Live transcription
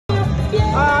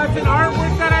It's an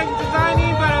artwork that I'm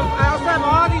designing, but I also have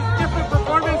all these different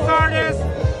performance artists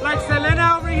like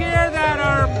Selena over here that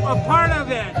are a part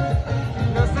of it.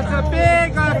 You know, so it's a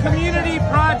big community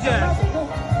project.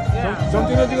 Yeah.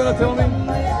 Something else you're gonna tell me?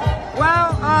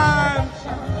 Well,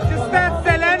 just that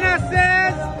Selena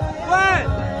says, what?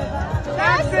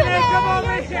 Vaccinate, come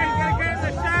over here, gotta get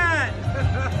the shot.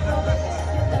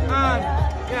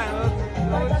 Yeah,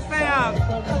 let's say,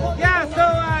 yeah, so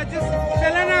just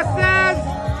Selena says,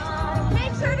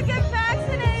 make sure to get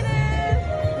vaccinated.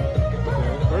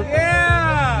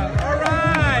 Yeah, all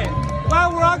right. Well,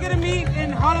 we're all gonna meet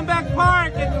in Hollenbeck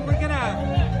Park, and we're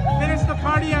gonna finish the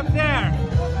party up there.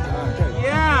 Okay.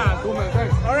 Yeah. Cool, man.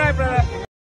 Thanks. All right, brother.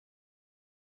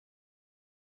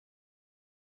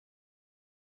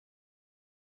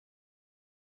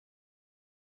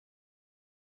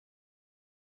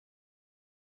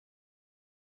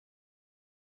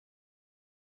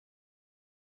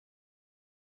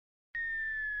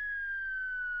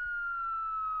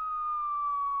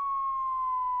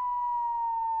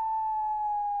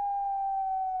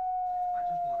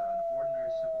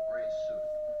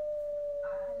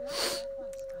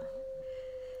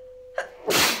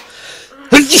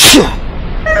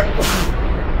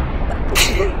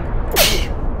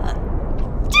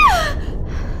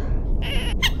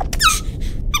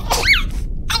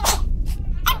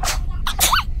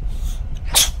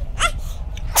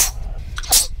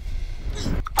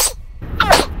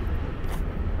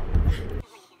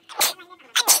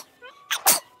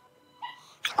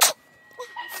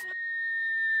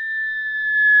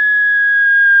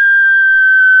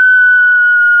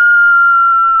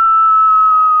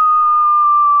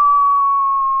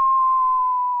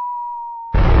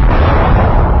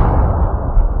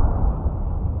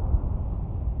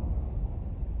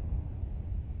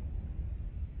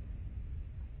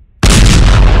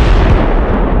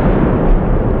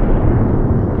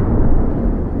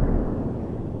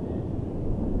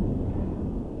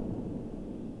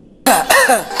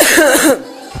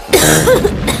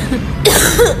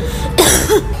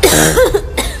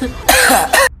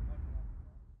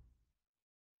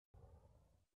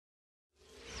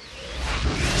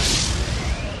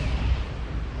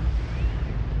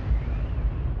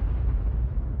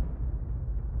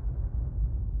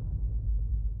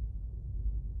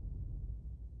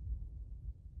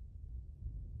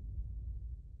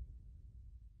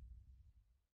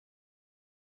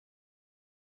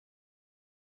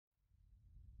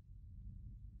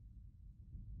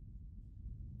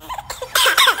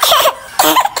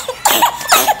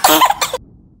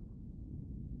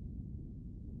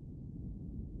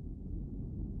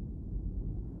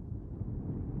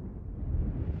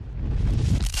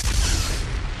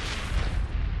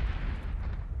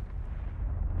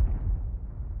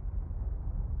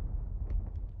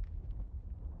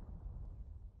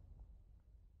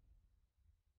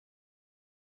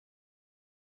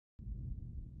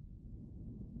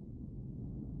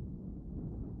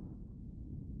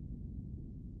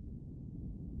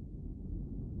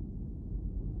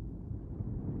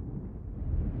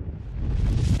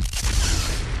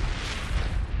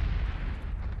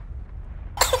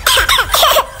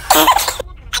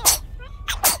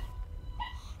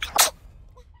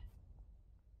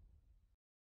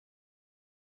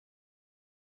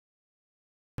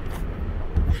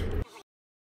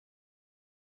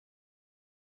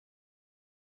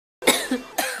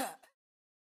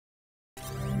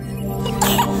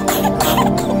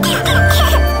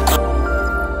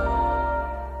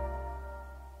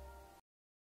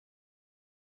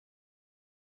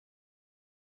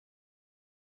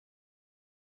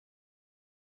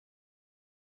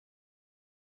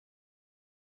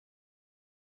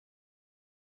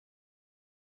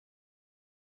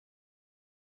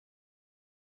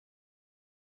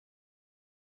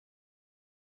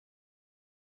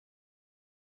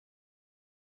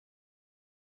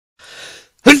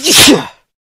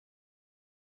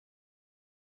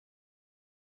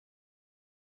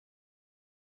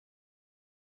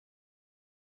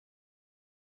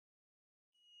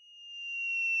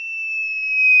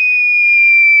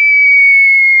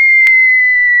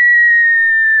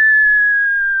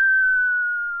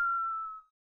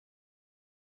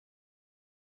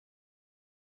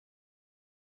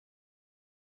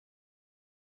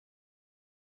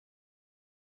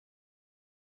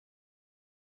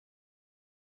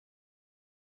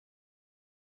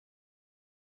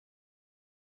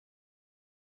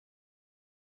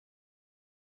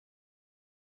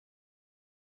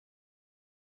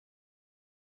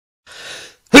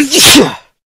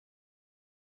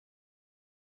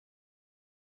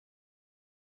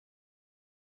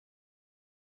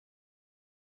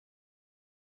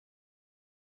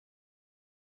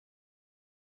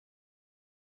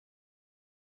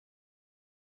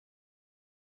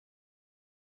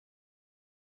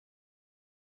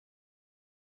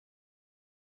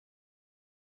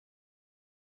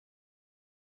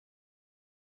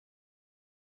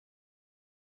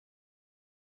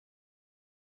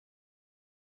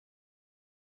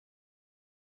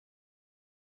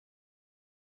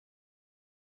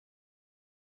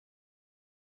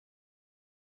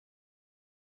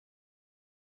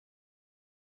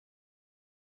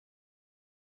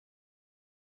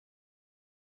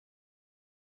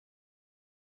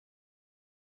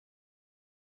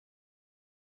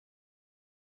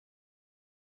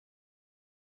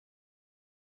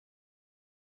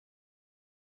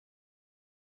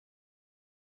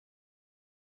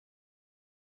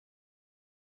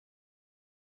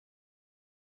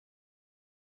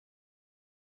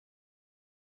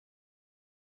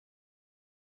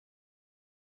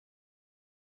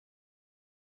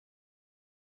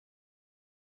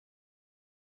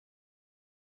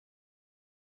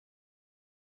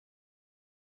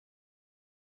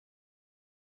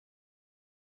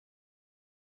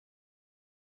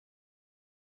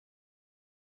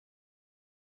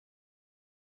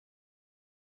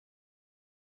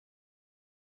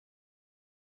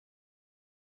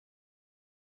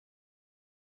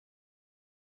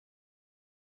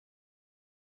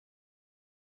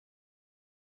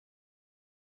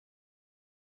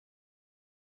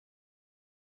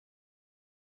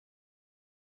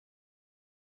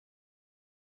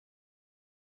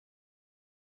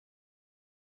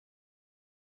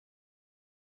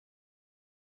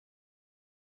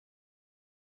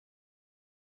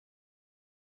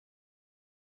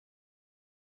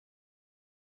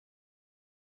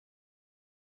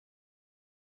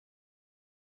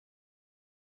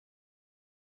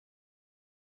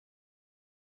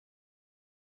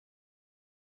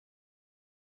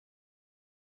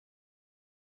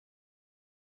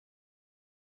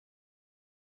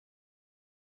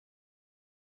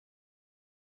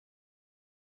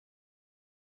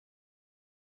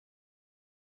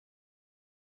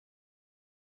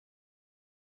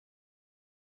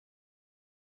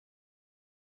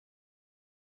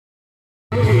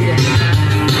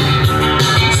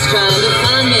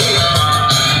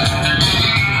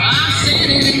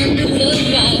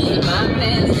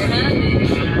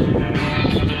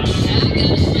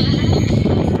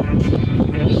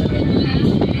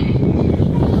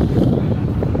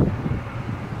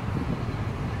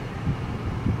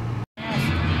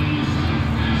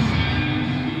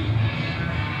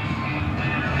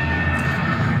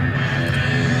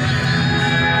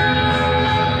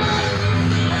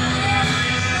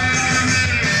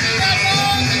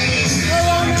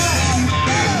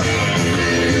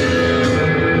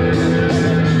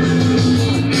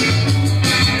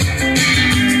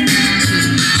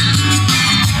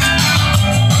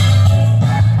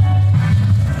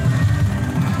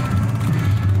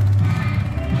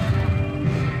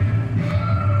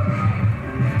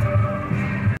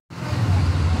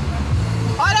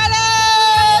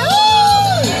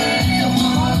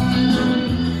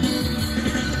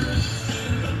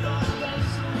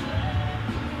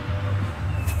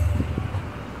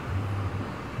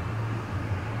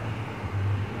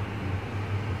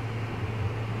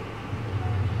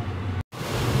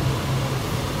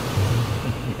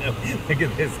 Look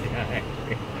at this guy.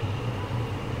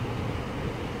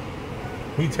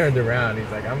 He turned around. He's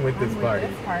like, I'm with this party.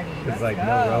 It's like, no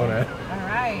Rona. All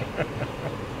right.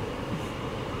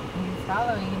 He's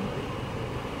following.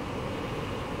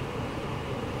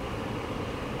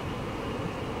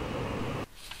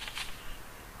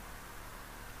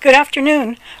 Good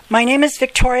afternoon. My name is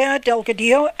Victoria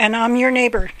Delgadillo, and I'm your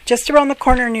neighbor, just around the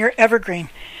corner near Evergreen.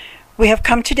 We have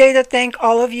come today to thank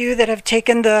all of you that have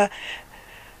taken the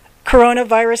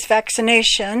coronavirus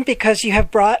vaccination because you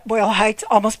have brought Boyle Heights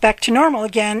almost back to normal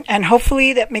again, and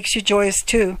hopefully that makes you joyous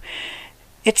too.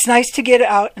 It's nice to get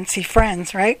out and see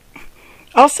friends, right?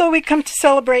 Also, we come to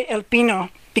celebrate El Pino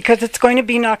because it's going to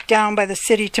be knocked down by the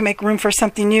city to make room for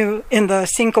something new in the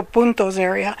Cinco Puntos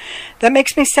area. That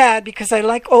makes me sad because I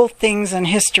like old things and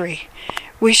history.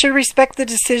 We should respect the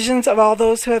decisions of all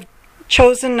those who have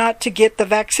chosen not to get the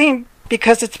vaccine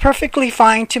because it's perfectly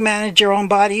fine to manage your own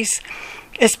bodies,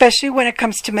 especially when it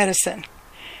comes to medicine.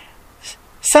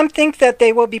 Some think that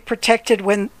they will be protected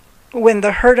when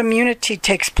the herd immunity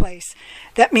takes place.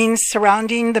 That means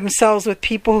surrounding themselves with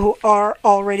people who are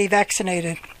already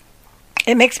vaccinated.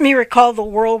 It makes me recall the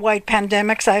worldwide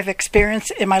pandemics I've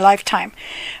experienced in my lifetime.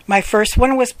 My first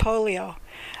one was polio.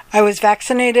 I was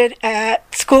vaccinated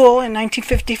at school in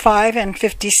 1955 and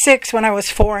 56 when I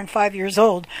was 4 and 5 years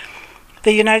old.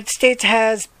 The United States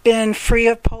has been free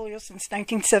of polio since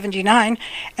 1979,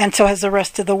 and so has the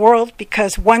rest of the world,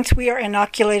 because once we are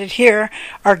inoculated here,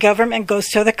 our government goes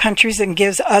to other countries and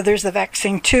gives others the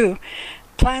vaccine too.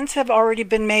 Plans have already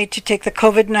been made to take the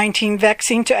COVID-19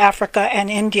 vaccine to Africa and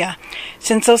India,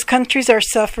 since those countries are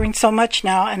suffering so much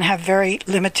now and have very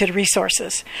limited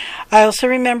resources. I also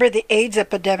remember the AIDS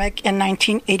epidemic in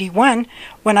 1981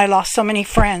 when I lost so many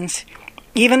friends.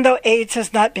 Even though AIDS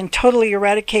has not been totally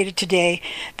eradicated today,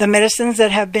 the medicines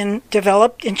that have been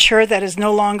developed ensure that it is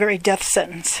no longer a death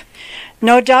sentence.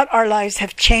 No doubt our lives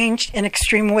have changed in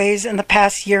extreme ways in the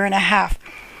past year and a half,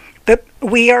 but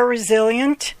we are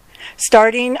resilient.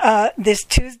 Starting this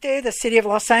Tuesday, the city of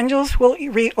Los Angeles will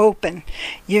reopen.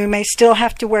 You may still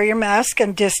have to wear your mask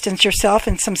and distance yourself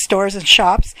in some stores and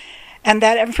shops, and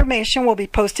that information will be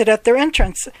posted at their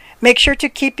entrance. Make sure to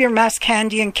keep your mask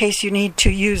handy in case you need to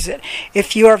use it.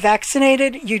 If you are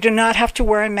vaccinated, you do not have to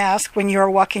wear a mask when you are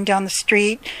walking down the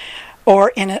street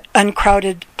or in an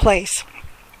uncrowded place.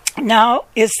 Now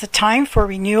is the time for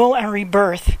renewal and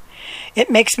rebirth. It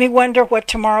makes me wonder what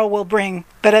tomorrow will bring,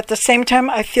 but at the same time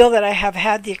I feel that I have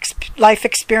had the life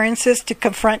experiences to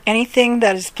confront anything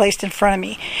that is placed in front of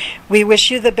me. We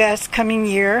wish you the best coming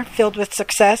year, filled with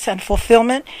success and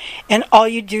fulfillment in all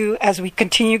you do as we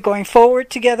continue going forward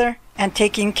together and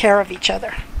taking care of each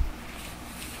other.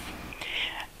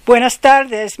 Buenas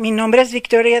tardes, mi nombre es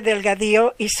Victoria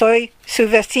Delgadillo y soy su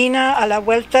vecina a la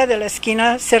vuelta de la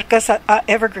esquina cerca a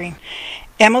Evergreen.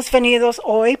 Hemos venido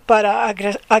hoy para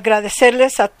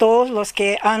agradecerles a todos los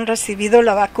que han recibido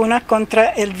la vacuna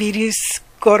contra el virus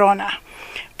corona,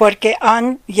 porque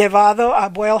han llevado a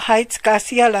Boyle Heights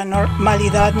casi a la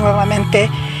normalidad nuevamente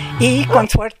y con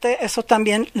suerte eso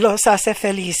también los hace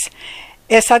feliz.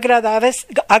 Es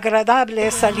agradable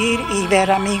salir y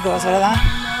ver amigos, ¿verdad?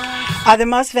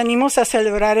 Además venimos a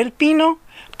celebrar el Pino,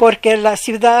 porque la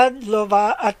ciudad lo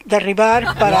va a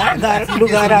derribar para dar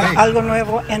lugar a algo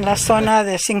nuevo en la zona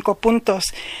de 5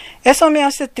 puntos. Eso me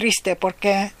hace triste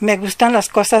porque me gustan las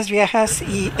cosas viejas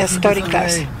y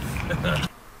históricas.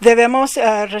 Debemos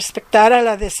respetar a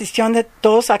la decisión de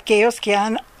todos aquellos que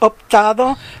han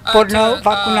optado por no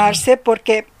vacunarse,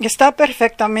 porque está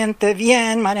perfectamente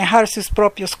bien manejar sus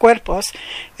propios cuerpos,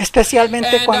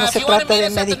 especialmente cuando se trata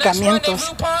de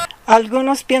medicamentos.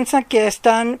 Algunos piensan que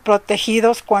están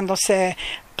protegidos cuando se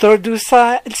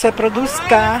produzca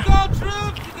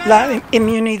la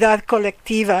inmunidad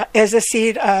colectiva, es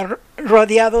decir,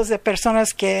 rodeados de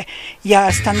personas que ya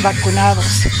están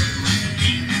vacunados.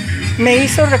 Me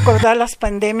hizo recordar las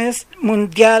pandemias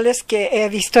mundiales que he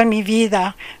visto en mi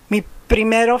vida. Mi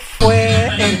primero fue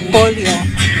el polio.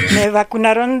 Me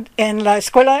vacunaron en la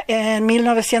escuela en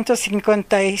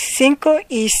 1955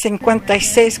 y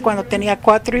 56 cuando tenía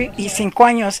 4 y 5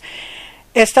 años.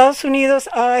 Estados Unidos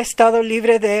ha estado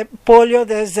libre de polio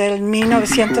desde el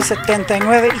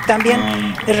 1979 y también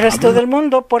el resto del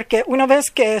mundo, porque una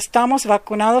vez que estamos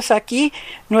vacunados aquí,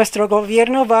 nuestro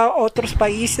gobierno va a otros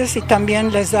países y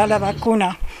también les da la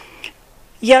vacuna.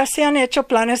 Ya se han hecho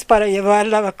planes para llevar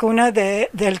la vacuna del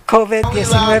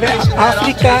COVID-19 a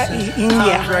África y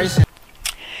India.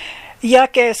 ya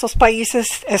que esos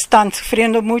países están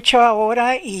sufriendo mucho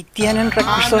ahora y tienen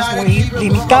recursos muy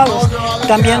limitados.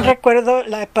 También recuerdo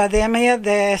la epidemia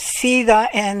de SIDA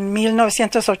en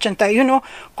 1981,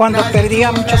 cuando perdí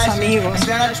a muchos amigos.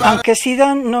 Aunque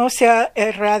SIDA no se ha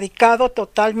erradicado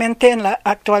totalmente en la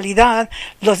actualidad,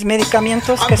 los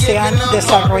medicamentos que se han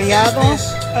desarrollado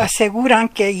aseguran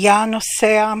que ya no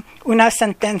sea una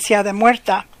sentencia de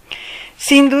muerte.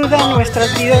 Sin duda,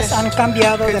 nuestras vidas han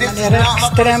cambiado de manera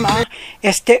extrema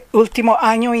este último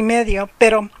año y medio,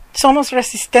 pero somos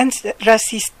resistentes.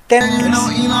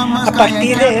 A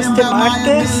partir de este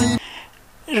martes,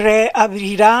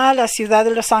 reabrirá la ciudad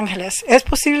de Los Ángeles. Es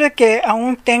posible que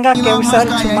aún tenga que usar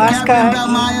su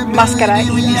máscara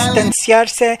y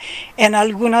distanciarse en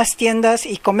algunas tiendas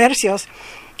y comercios.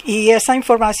 Y esa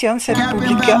información se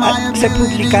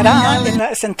publicará en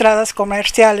las entradas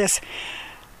comerciales.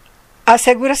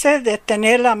 Asegúrese de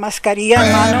tener la mascarilla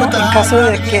en mano en caso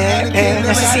de que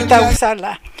necesita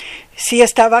usarla. Si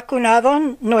está vacunado,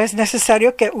 no es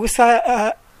necesario que use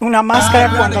una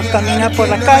máscara cuando camina por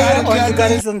la calle o en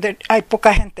lugares donde hay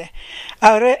poca gente.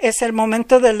 Ahora es el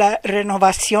momento de la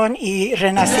renovación y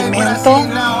renacimiento.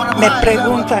 Me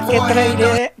pregunta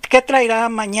qué traerá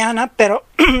mañana, pero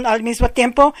al mismo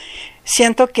tiempo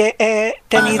siento que he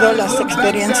tenido las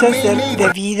experiencias de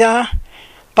vida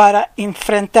para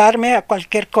enfrentarme a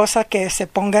cualquier cosa que se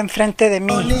ponga enfrente de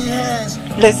mí.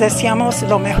 Les deseamos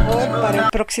lo mejor para el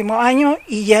próximo año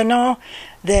y lleno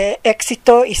de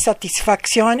éxito y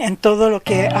satisfacción en todo lo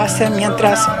que hacen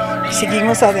mientras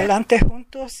seguimos adelante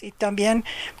juntos y también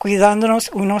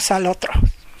cuidándonos unos al otro.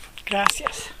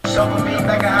 Gracias.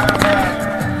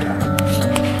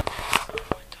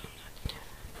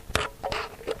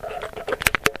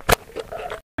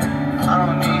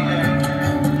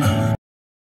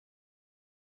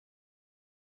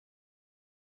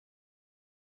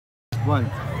 One,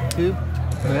 two,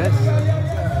 tres.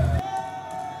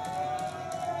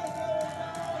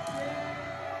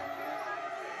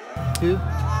 Two,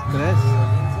 tres.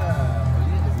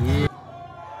 Yeah.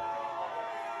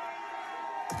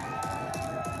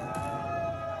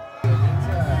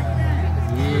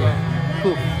 Yeah.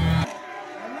 Cool.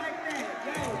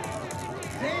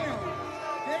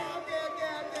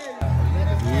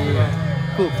 Yeah.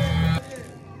 Cool.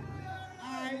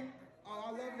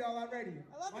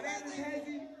 My name is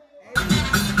Hazy.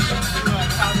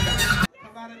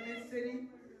 I'm out of mid-city.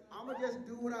 I'ma just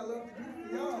do what I love to do for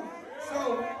y'all.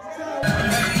 So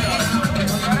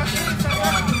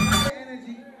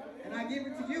energy, and I give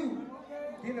it to you.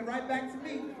 Give it right back to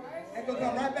me. And it'll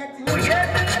come right back to you.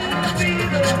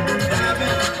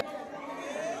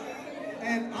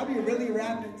 And I'll be really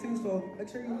rapping too, so make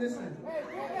sure you listen.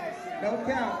 No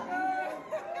cap.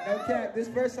 No cap. This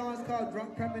first song is called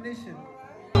Drunk Premonition.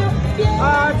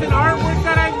 It's an artwork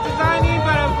that I'm designing,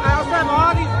 but I also have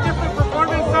all these different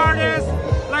performance artists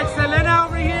like Selena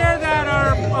over here that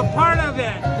are a part of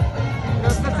it.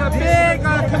 It's a big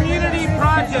community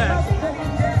project.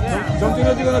 Yeah. Something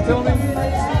that you're gonna tell me?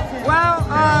 Well,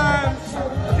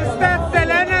 just that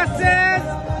Selena says,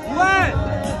 what?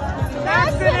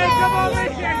 That's it, come over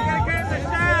here, get the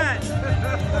shot.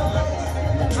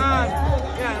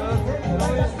 Yeah,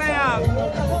 we'll stay out.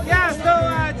 Yeah, so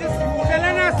just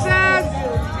Selena says,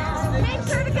 Make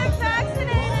sure to get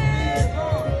vaccinated.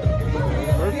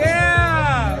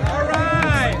 yeah, all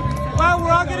right. Well,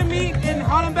 we're all gonna meet in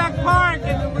Hollenbeck Park,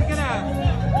 and we're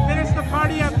gonna finish the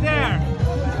party up there.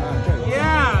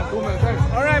 Yeah.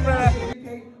 All right, brother.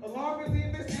 Along with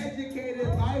being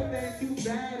miseducated, life ain't too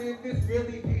bad if it's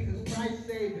really Jesus Christ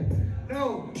saving.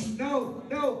 No,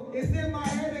 it's in my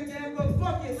head again, but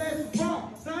fuck it, let's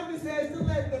rock. Simon says to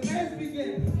let the mess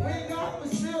begin. We ain't got for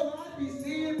still, I be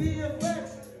seeing the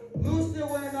effects. Lucid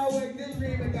when I wake this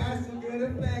dream and got some good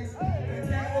effects.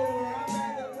 Example where I'm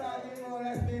at the problem,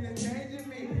 that's been a change in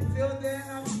me. Till then,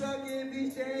 I'm stuck in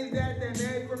these chains that they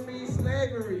made for me,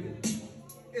 slavery.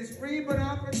 It's free, but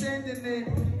I'm pretending it.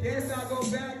 Guess I'll go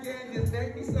back and just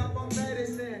make me some more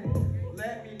medicine.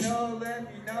 Let me know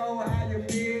how you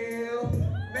feel.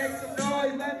 Make some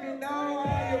noise, let me know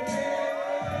how you feel.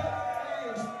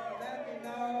 Hey, let me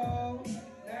know.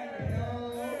 Hey.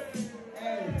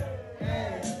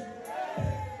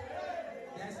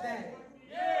 That's that.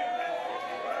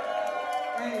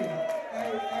 Hey.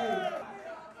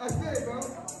 That's good, bro.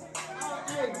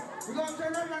 Hey, we're gonna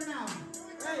turn up right now.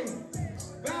 Hey.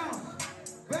 Bounce.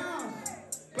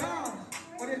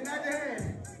 On his back of head.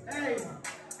 Hey,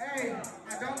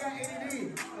 I don't got ADD.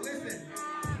 Listen.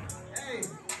 Hey,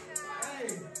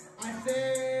 I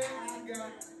said I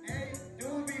got 8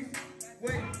 doobies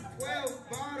with 12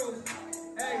 bottles.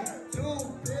 Hey, 2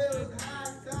 pills,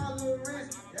 high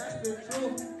tolerance. That's the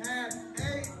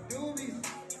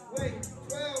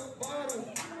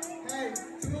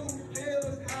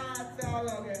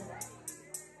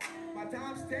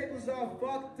tables all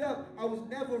fucked up. I was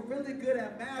never really good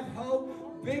at math, ho.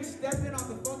 Big stepping on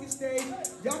the fucking stage.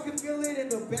 Y'all can feel it in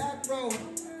the back row.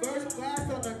 First class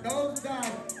on the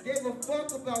nosedive. Gave a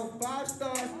fuck about 5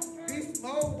 stars. Beast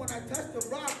mode when I touch the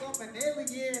rock. I'm an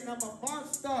alien. I'm a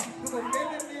monster. I'm a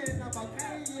melanin. I'm a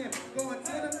Canadian. Going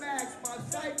to the max. My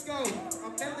psycho.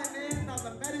 I'm melanin on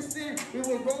the medicine. We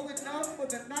were rolling up for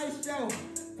the night show.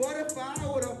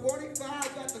 45 with a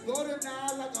 45. Got the golden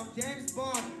eye like I'm James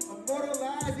Bond.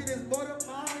 Immortalized in this motor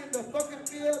mind. In the fucking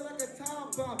field like a time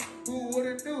bomb. Who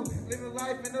would've knew? Living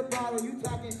life in a bottle. You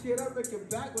talking shit. I break your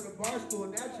back with a bar stool.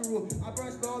 Natural. I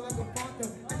burn slow like a Fanta.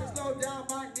 I can slow down.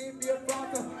 Might need me a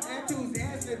Fanta. And 2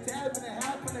 Zans and a tab and a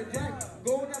half and a jack.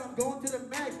 Going out. I'm going to the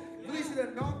max. Really should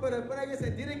have known better, but I guess I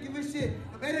didn't give a shit.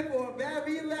 I made it for a bad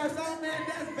relapse. Oh man,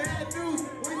 that's bad news.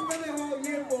 What you spending the whole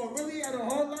year for? Really had a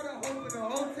whole lot of hope in a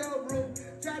hotel room.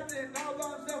 Trapped in all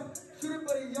by himself. Shooting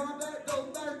for the young back, those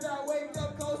lifestyle. Wake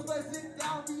up, cold sweat, sit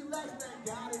down, relax. Thank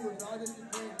God it was all just a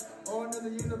dream. Or another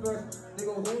universe.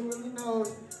 Nigga, who really knows?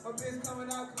 My bitch coming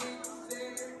out clean.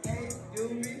 Saying 8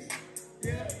 doobies.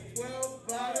 Yeah, 12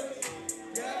 bottles.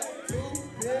 Yeah, 2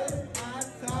 pills. High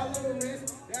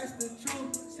tolerance. That's the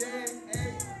truth. Saying 8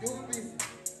 doobies.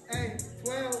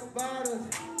 12 bottles.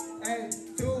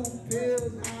 2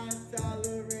 pills. High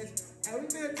tolerance. And we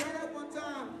finna turn up one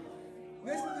time.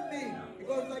 Listen to me. It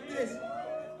goes like this.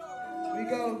 We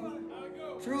go.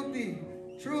 Truthy.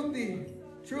 Truthy.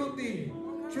 Truthy.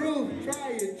 Truth. Try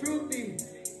it. Truthy.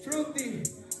 Truthy.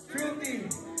 Truthy.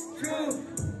 Truth.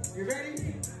 You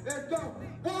ready? Let's go.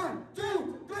 1,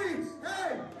 2, 3.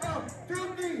 Hey.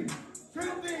 Truthy.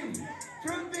 Truthy.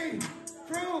 Truthy.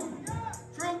 Truth.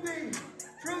 Truthy.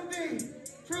 Truthy.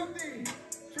 Truthy.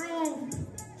 Truth.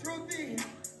 Truthy.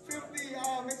 Truthy.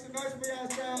 Make some noise for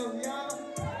yourselves, y'all.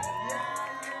 Yeah.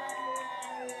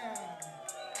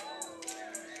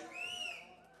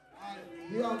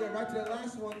 We gonna get right to the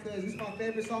last one because it's my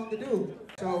favorite song to do.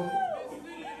 So,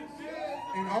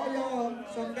 and all y'all,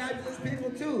 some fabulous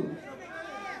people too.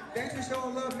 Thanks for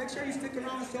showing love. Make sure you stick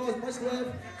around and show as much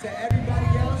love to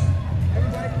everybody else.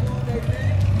 Everybody doing their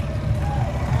thing.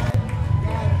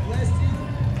 God bless you.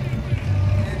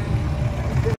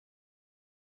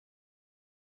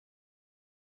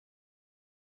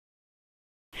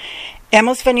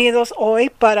 Hemos venido hoy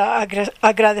para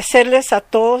agradecerles a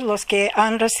todos los que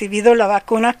han recibido la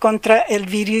vacuna contra el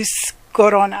virus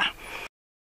corona.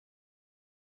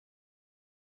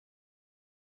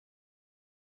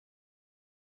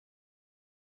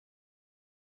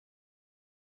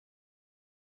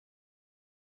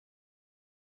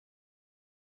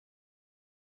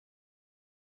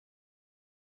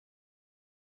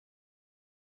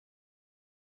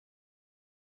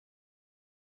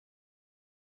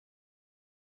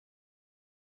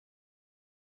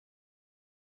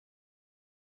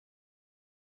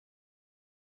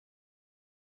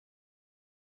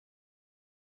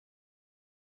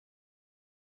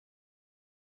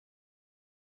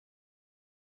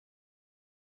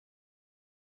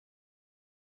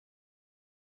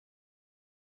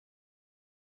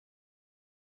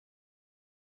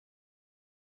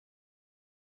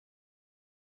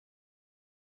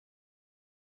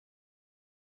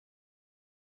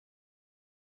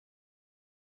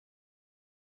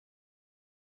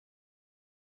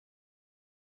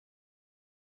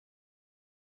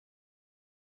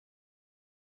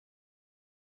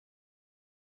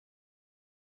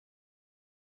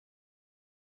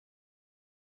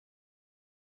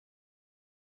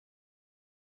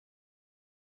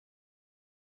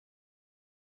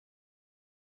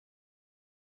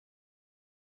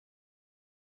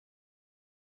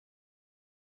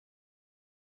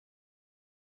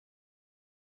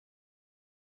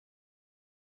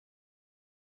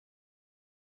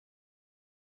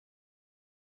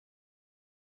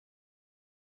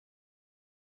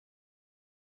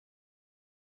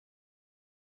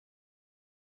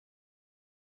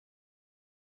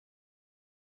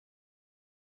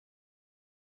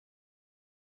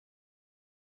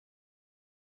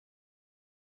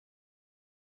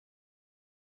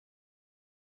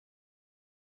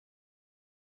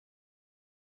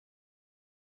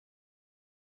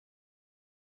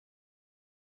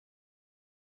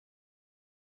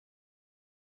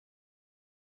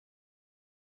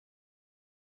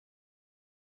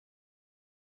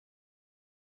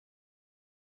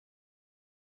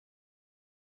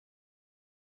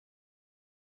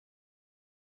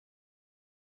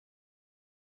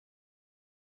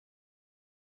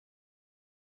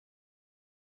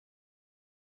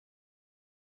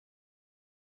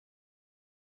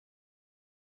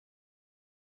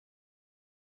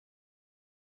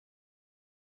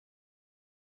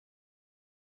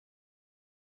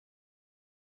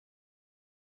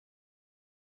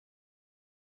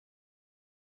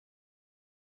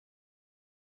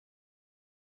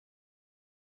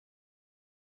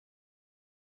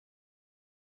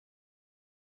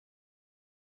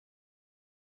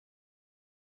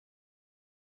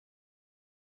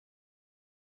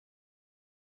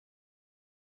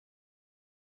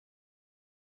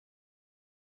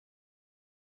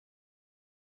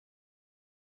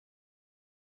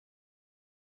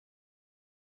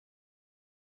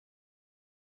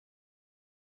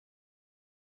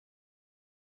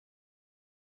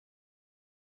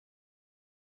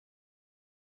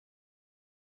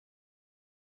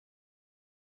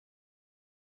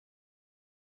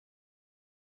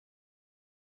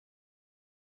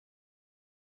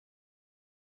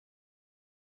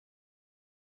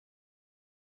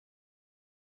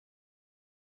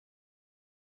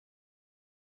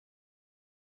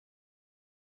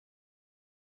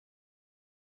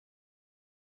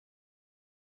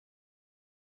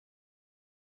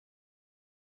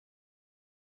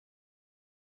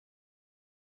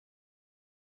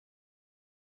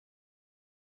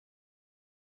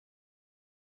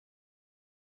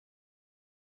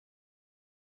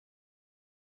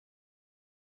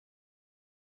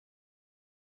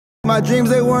 My dreams,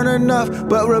 they weren't enough,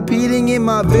 but repeating in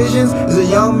my visions is a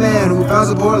young man who found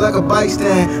support like a bike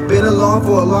stand. Been alone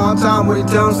for a long time when he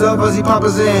tells himself as he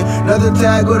pops in. Another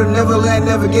tag, go to Neverland,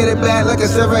 never get it back like a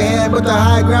severed hand. But the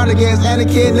high ground against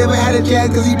Anakin, never had a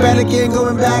chance cause he panicking,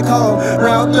 going back home.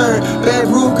 Round third,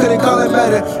 bedroom, couldn't call it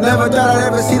better. Never thought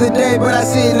I'd ever see the day, but I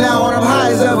see it now when I'm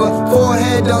high as ever.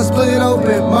 Forehead, don't split it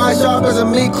open, mind sharp as a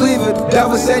meat cleaver.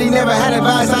 Devil said he never had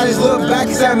advice, I just look back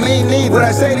and said me neither. What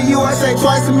I say to you, I say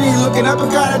twice to me. Looking up at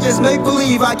God, I just make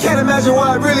believe. I can't imagine what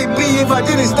I'd really be if I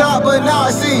didn't stop, but now I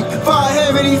see. Fight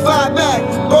him and he fight back.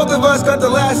 Both of us got the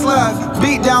last laugh.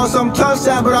 Beat down some tough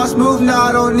time, but I'm smooth now,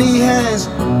 I don't need hands.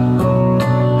 Smooth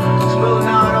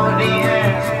now, I don't need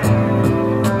hands.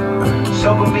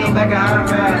 Sober me like a hot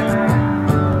man.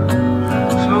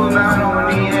 Smooth now, I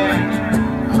don't need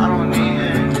hands. I don't need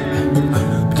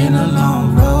hands. Been a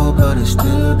long road, but it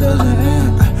still doesn't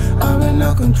end. I've been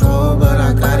out control, but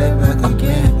I got it back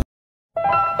again.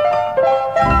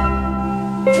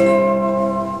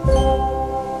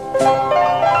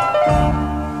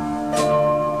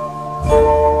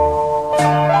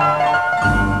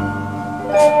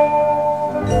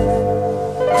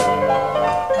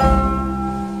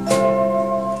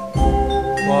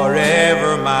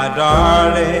 Forever, my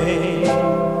darling,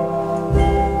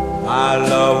 my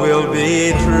love will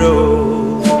be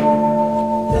true.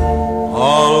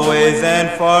 Always and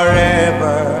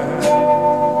forever,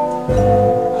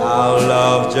 I'll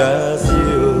love just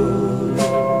you.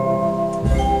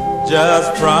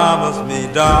 Just promise me,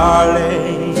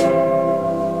 darling,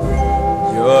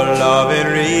 your love in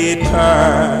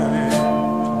return.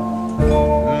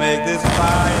 Make this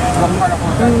fire.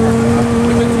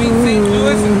 Between St.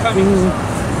 Louis and Cummings.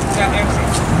 That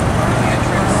entrance.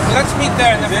 Let's meet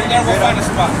there, and then from there we'll find a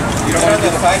spot. You don't want to do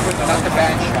the side with not the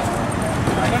band shop.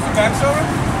 There's a back over?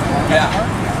 Yeah.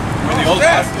 Where the old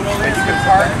hospital is. You can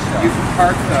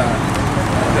park the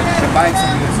bikes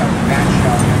on the other side of the band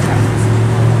shop.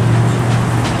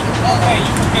 Okay,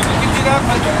 we can do that,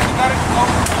 but you gotta go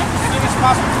as soon as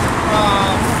possible.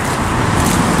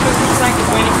 Mr. Frank is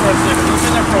waiting for us there. We've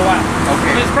been there for a while.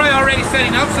 Okay. But it's probably already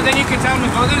setting up, so then you can tell him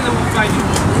to go there, and then we'll guide you.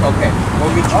 Okay.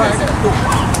 We'll meet you guys there. Cool.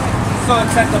 So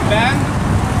it's at the band?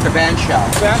 The band shop.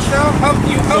 Band shop? How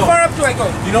far up do I go?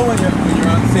 You know when you're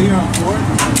on, say you're on 4th,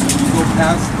 you go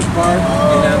past the bar,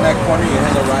 and on that corner you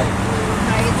hang a right.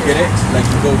 Get it? Like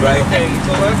you go right. Okay, you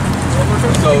go left.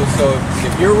 So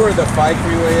if you're where the 5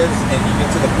 freeway is and you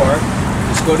get to the park,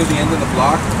 just go to the end of the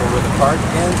block or where the park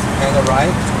ends, hang a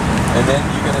right, and then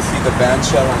you're gonna see the band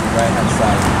shell on the right hand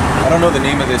side. I don't know the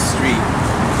name of this street,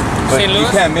 but you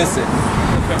can't miss it.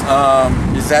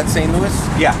 Is that St. Louis?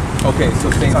 Yeah. Okay, so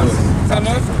St. Louis. St.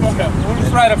 Louis? Okay, we're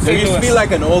just right up St. Louis. There used to be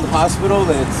like an old hospital,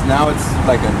 and now it's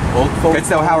like an old folks.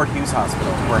 It's the Howard Hughes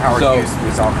Hospital, where Howard Hughes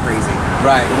was all crazy.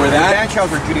 Right, where that? The band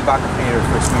shells where Judy Baca painted her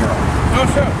first mural. Oh,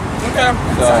 sure. Okay.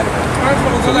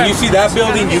 So when you see that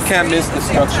building, you can't miss the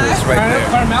structure. It's right there.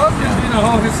 Carmela's been doing a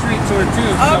whole history tour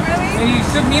too. Oh, really? And you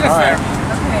should meet us there.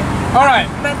 Okay. All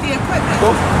right. But the equipment.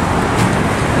 Cool.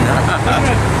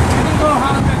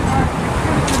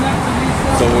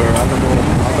 So we're on the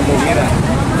Molina.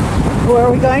 Where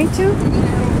are we going to?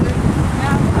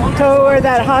 To where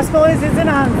that hospital is? Is it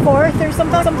on 4th or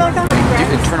something like that?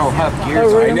 Internal hub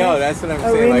gears. I know, that's what I'm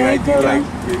saying. Like I do, like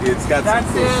it's got some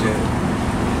cool shit.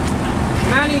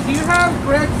 Manny, do you have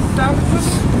bread sandwiches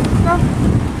stuff?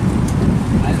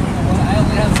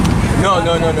 No.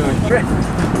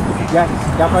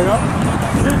 ¿Ya pagó?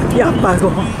 Ya pagó.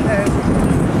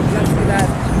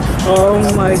 Oh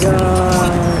my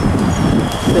God.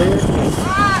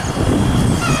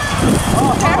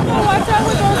 Careful, watch out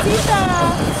with Osita.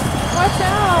 Watch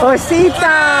out.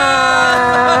 Osita.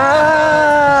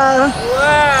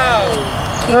 Wow.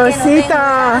 Osita.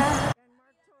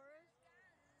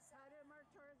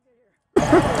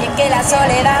 Y que la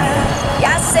soledad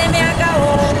ya se me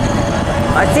acabó.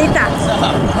 Osita.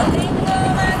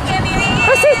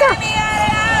 Osita.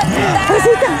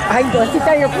 Osita. Ay,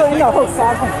 Osita, you're putting the whole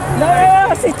song. No,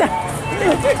 Osita.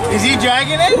 Is he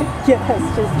dragging it? Yes,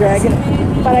 just dragging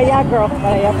it. Para allá, girl.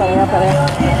 Para allá.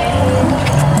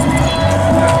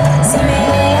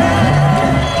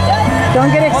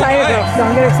 Don't get excited, girl.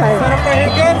 Don't get excited. Pero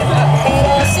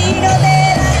si no te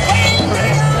das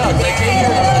cuenta, no te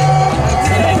quiero.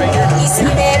 Y si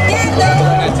me pierdo,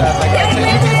 ya me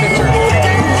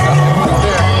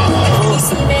y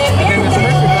si me pierdo,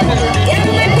 ya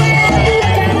me puedo.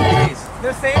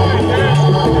 The same right there.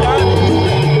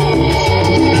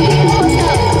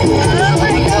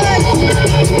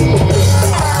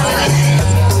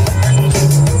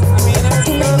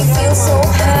 So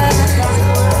high.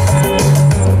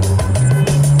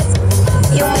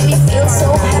 You make me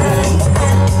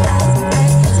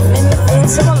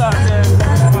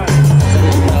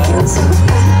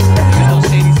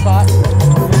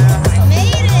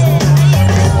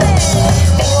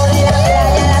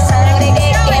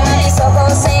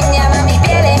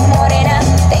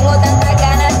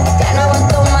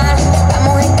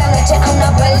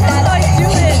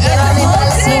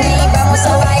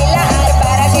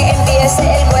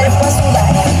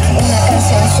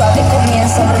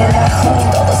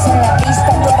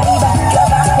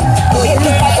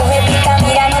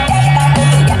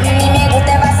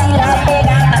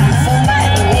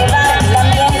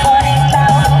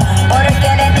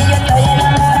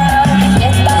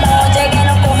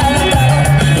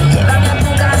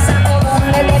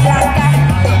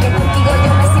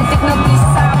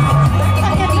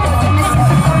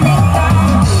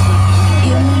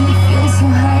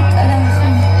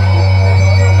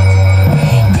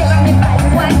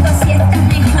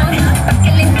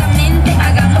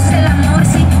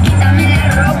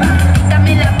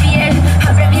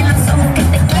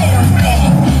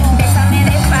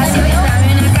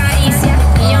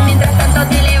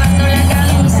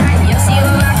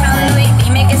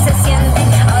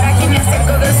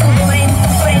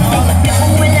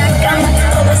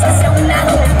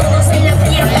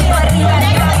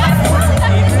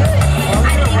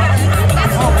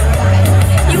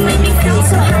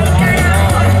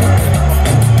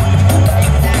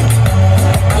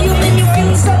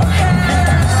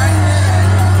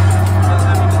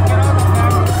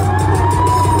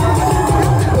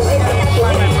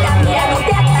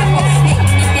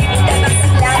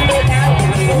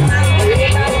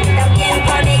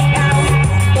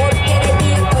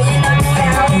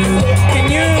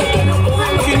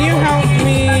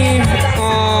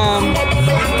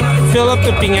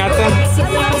the piñata.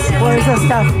 Where's the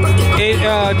stuff?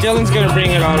 Dylan's gonna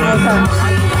bring it all up.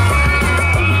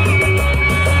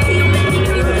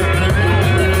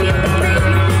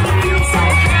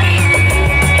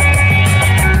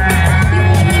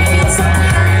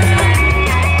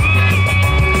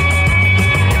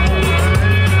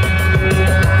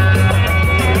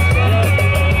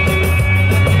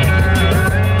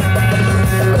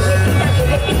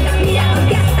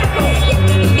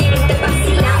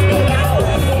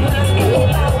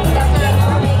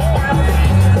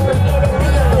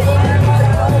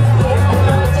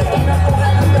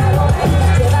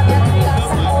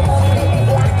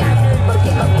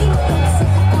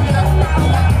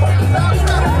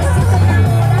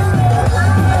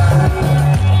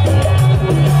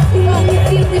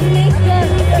 Okay.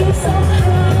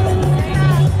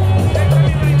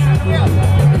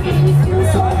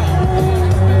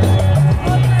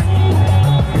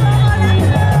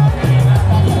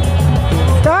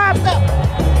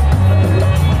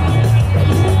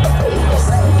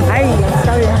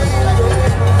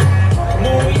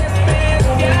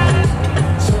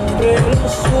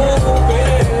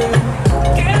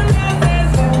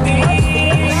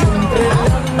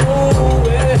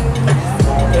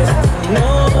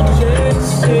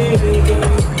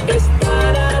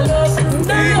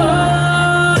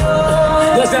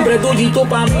 Tullito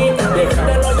pa' mí,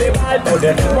 déjalo llevar por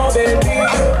el ritmo de mí.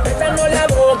 Besando la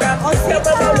boca,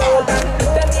 siempre me brota.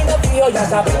 Termino tío, ya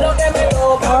sabes lo que me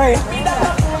toca. Vida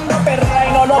profundo, perrea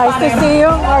y no lo Nice to see you.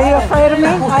 Are you afraid of me? I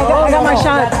got my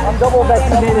shot. I'm double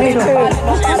vaccinated. Me too.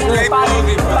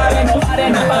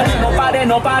 No pare,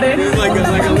 no pare. Like a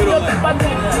little.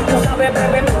 Tú sabes,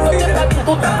 bebé,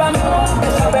 tú estás pa' mí. Tú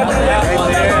sabes, bebé, yo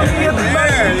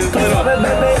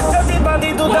estoy pa'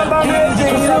 ti, tú estás pa' mí.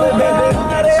 Tú sabes, bebé.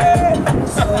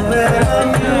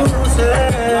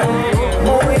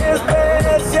 Muy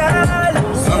especial,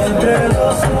 siempre lo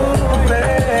supe.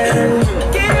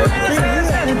 Que me hace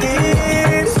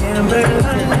sentir siempre en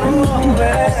la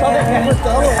nube.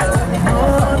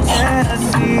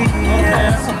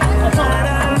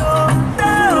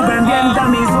 Tú pendiente a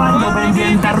mi sueño,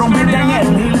 pendiente a romperte en el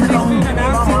Hilton.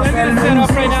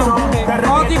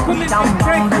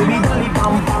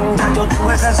 Yo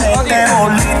tuve que hacerte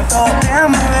bolito.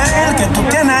 Déjame ver que tú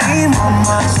tienes ahí,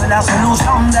 mamá. Soy la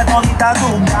solución de todita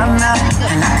tus ganas.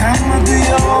 En la cama tú y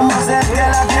yo vamos a hacer que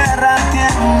la tierra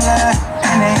tiemble.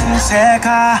 Energía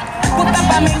seca. Tú estás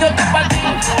pa' mí, yo estoy pa' ti.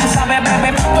 Tú sabes, bebé,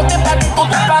 yo estoy pa' ti, tú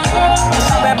estás pa' mí. Tú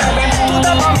sabes, bebé, tú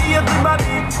estás pa' mí, yo estoy pa'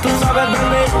 ti. Tú sabes,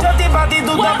 bebé, yo estoy pa' ti,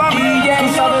 tú estás pa' mí. Tú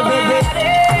sabes, bebé.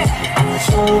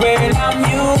 Sube la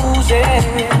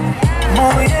music.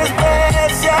 Muy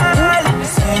especial,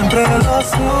 siempre lo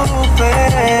supe.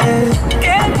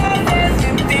 Que me hace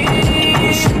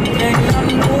sentir siempre en la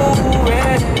nube.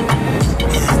 Y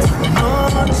esta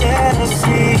noche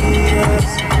decides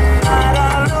para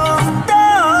los dos.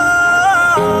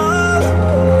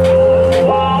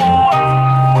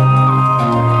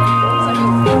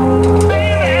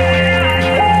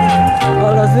 ¿O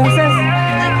los dulces?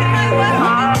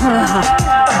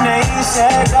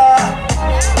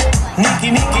 Niki,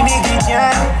 Niki, Niki,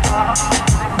 yeah.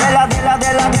 De la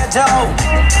ghetto.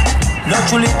 Los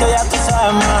chulitos ya tú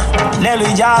sabes más. Lelo y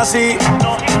Yassi.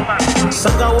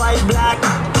 Saga White Black.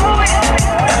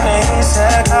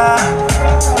 NICK.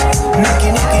 Niki,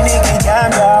 Niki, Niki,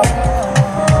 jam, yeah.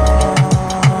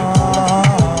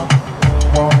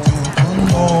 Want you to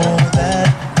know that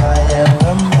I am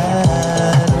the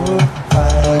man who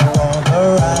fight for the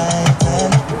right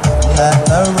and not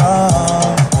the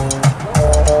wrong.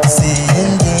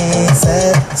 Saying this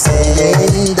and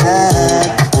saying that,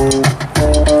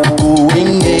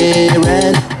 going there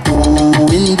and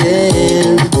going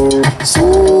there, so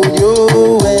you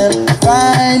will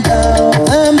find out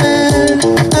the man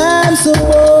I'm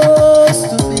supposed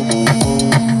to be.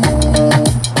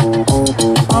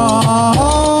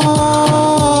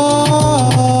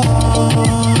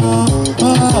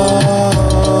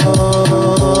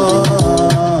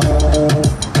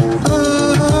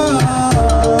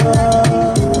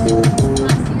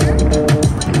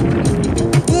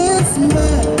 This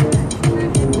man,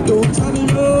 don't tell me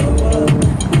no one,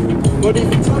 but if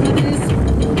you tell me this,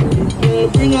 it will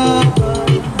bring up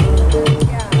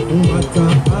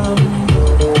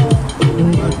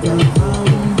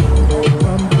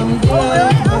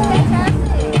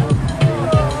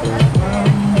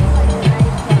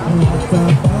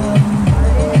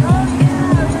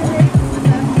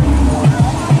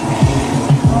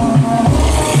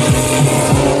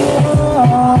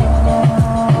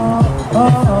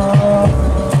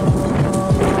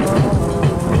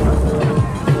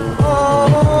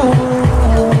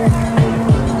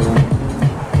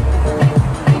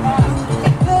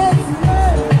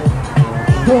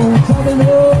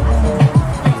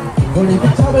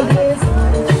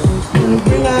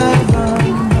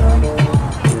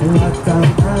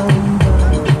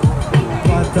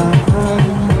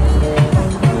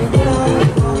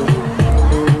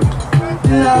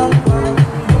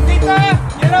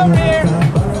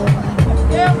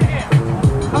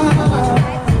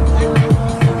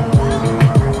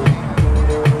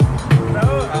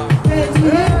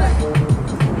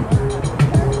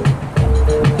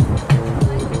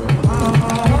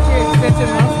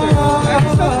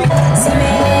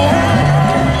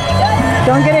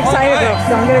relax.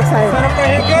 Don't get excited.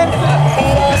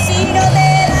 Pero si no te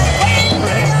das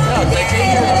cuenta, te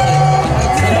quiero.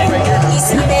 Y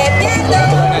si me pierdo,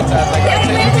 ya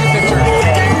me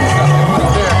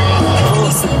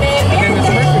y si me pierdo,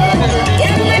 ya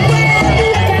me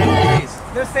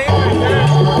The same right there.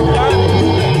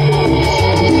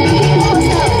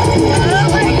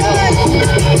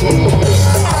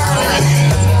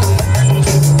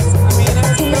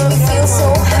 You make me feel so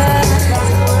high.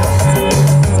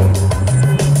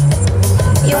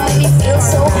 Make me feel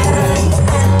so high.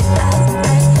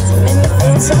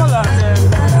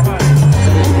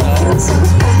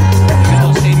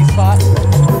 Shady spot.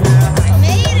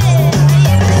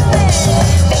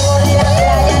 Vengo de la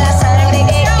playa, la sangre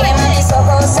que quema mis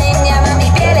ojos se llama, mi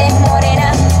piel es morena.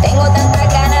 Tengo tantas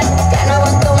ganas, ya no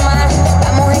aguanto más.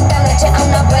 Vamos esta noche a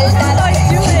una vuelta.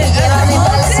 Llévame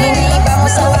pa'l cine y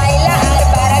vamos a bailar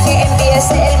para que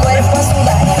empiece el cuerpo a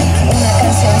sudar. Una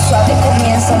canción suave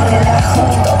comienza un relajo.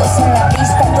 Todos en la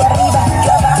pista, tú arriba,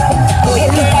 yo abajo.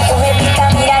 Coge pista,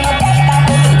 mira, no te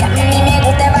ataco. Y a mí me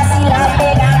gusta vacilar,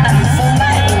 pegar,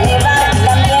 fumar, elevar,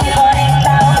 también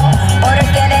conectado.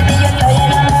 Porque de ti yo estoy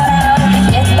enamorado.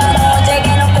 Y esta noche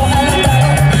que nos cojan los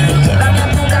tragos. Llévame a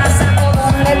tu casa o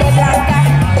donde te plazca.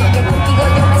 Porque contigo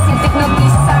yo me siento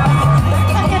hipnotizado.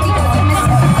 Porque contigo yo me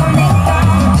siento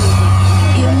conectado.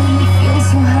 You make me feel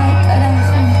so high,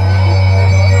 carajo.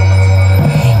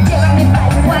 Llévame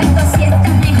pa'l cuarto si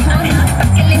estás mejor. Pa'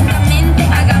 que lentamente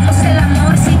hagamos el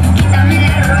amor. Sí, quítame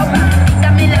la ropa,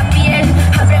 quítame la piel.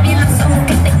 Abre bien los ojos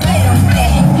que te quiero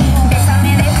ver.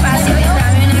 Bésame despacio y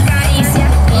dame una caricia.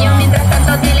 Y yo mientras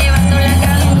tanto te levanto la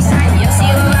camisa. Yo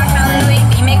sigo bajando y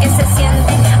dime qué se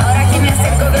siente. Ahora que me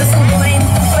acerco veo su amor en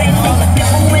tu frente. Me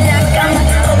pongo en la cama,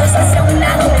 todos hacia un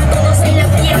lado. Todos en la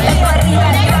fiesta, tú arriba,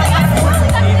 arriba, abajo.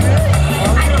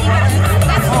 Arriba,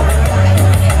 abajo.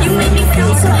 You make me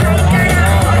feel so high,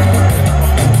 carajo.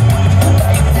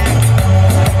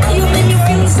 You make me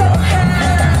feel so high.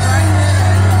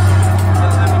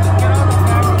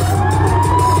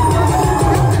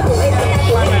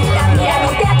 Mira, no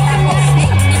te ataques.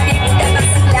 Me gusta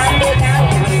vacilar, pegar,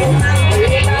 fumar,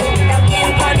 elevar, también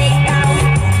conectado.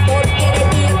 Porque de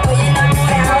ti estoy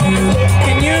enamorado.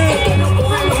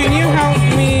 Can you help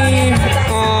me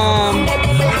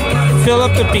fill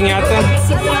up the piñata?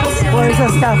 Where's the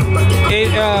stuff?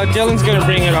 Dylan's gonna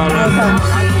bring it all right.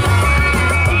 Okay.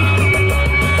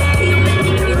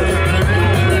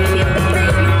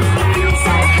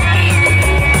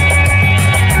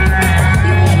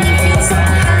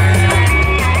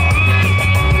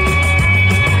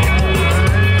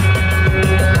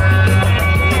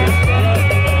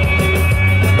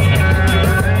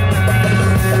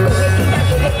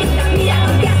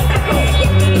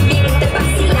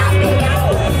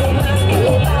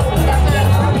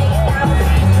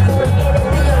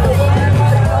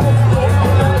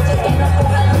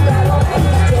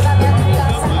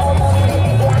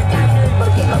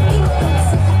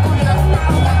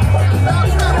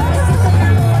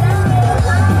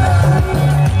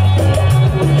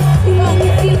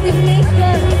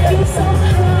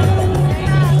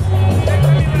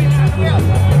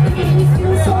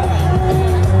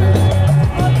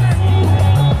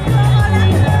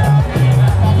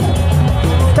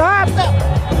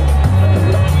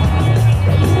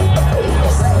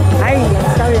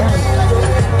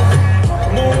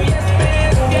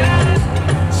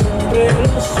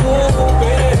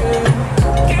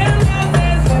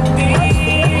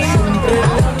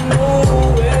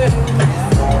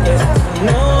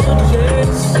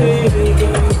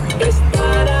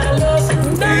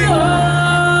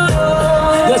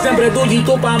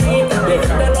 Tuyito pa' mí,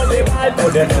 déjamelo llevar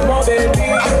por el ritmo de ti.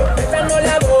 Besando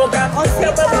la boca, ya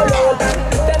paso loca.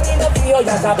 Termino frío,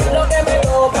 ya sabes lo que me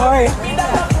toca. Mira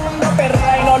profundo,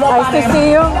 perra y no lo Nice to see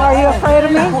you. Are you afraid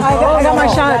of me? I got my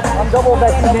shot.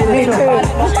 Me too.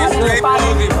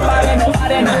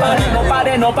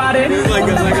 No pare.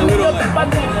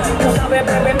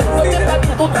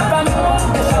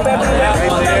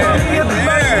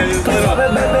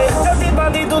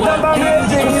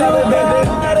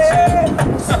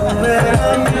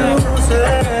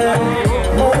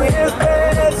 Muy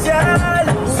especial,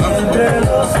 siempre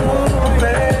lo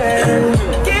supe.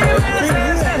 Que me hace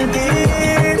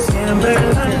sentir siempre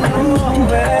la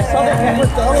nube.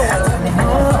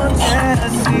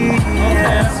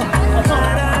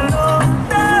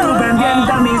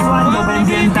 Pendiente a mi sueldo,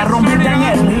 pendiente a romperte en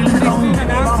el hilton.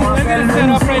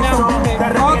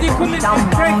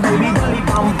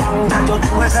 Yo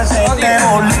tuve ese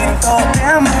bolito,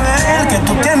 déjame ver que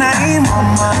tú tienes ahí,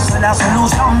 mamá. mamá, soy la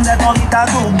solución de todita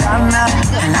tus ganas.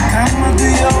 En la cama tú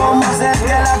y yo vamos a hacer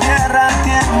que la tierra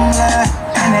tiemble.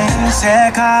 N.I.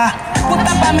 seca. Tú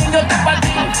estás pa' mí, yo estoy pa' ti.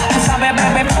 Tú sabes,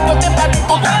 bebé, yo estoy pa' ti,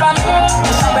 tú estás pa' mí.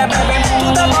 Tú sabes, bebé, tú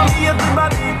estás pa' mí, yo estoy pa'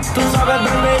 ti. Tú sabes,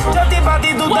 bebé, yo estoy pa' ti,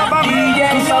 tú estás pa' mí.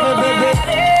 Tú sabes, bebé.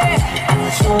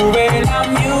 Sube la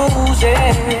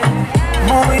music,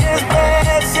 muy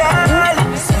especial,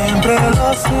 siempre lo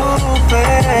supe.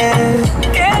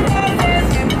 Que tarde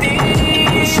sin ti,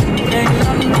 en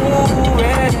la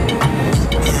nube.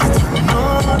 Esta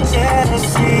noche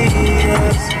sí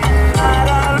es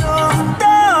para los dos.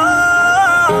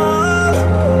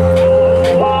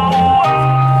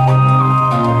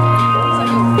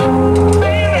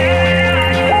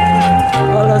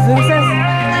 ¿O los dulces?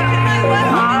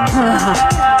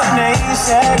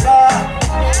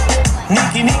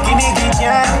 Nicky, Nicky, Nicky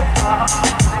Jam.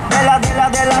 De la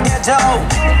ghetto.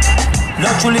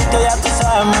 Los chulitos ya tú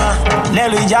sabes más.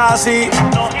 Lelo y Jazzy.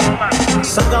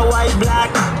 Saga White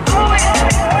Black.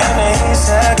 N.I.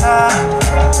 seca.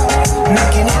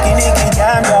 Nicky, Nicky, Nicky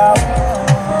Jam, yo.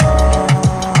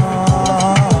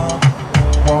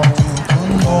 Want you to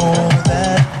know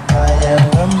that I am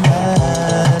the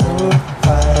man who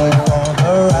fight for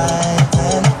the right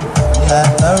and not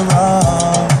the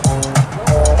wrong.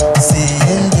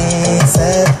 Saying this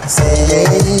and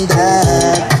saying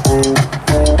that,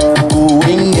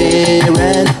 going here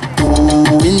and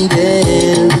going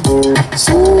there,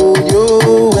 so you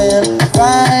will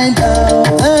find out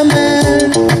the man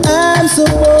I'm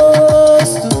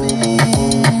supposed to be.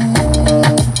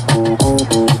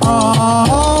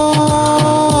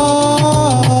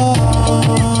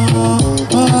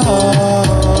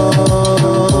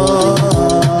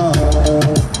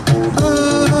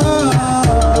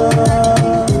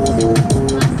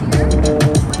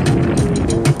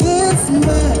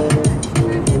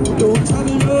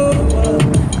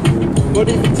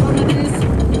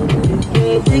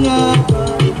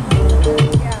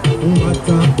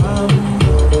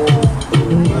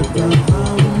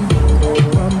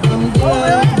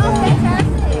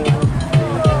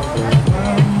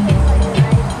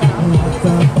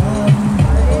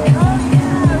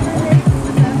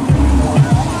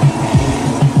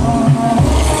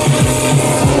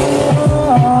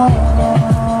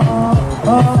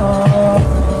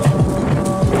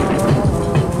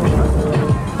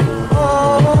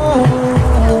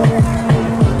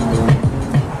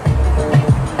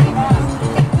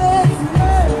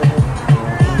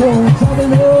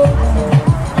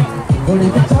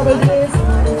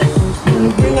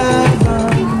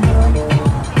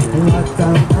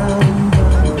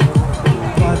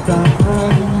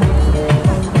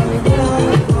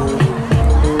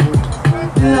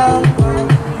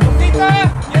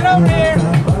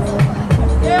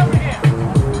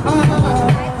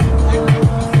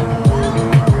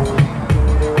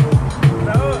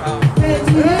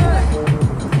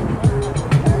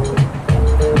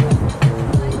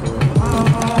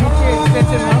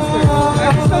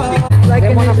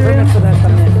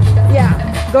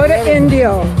 Go to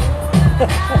Indio.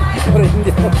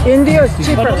 Indio's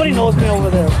cheaper. But nobody knows me over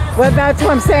there. Well, that's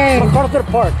what I'm saying. MacArthur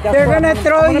Park. They're gonna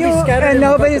throw you, and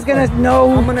nobody's gonna know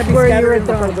where you were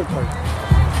thrown.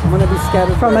 I'm gonna be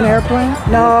scattered from an airplane.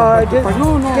 No, just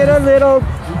get a little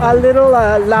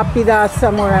lapida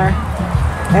somewhere,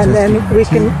 and then we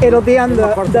can. It'll be on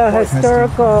the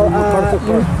historical.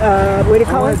 What do you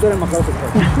call it?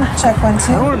 Check one,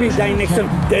 two. I don't want to be dying next to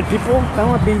dead people. I don't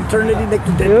want to be eternity next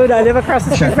to dead people. Dude, I live across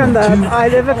the street from the. I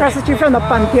live across the street from the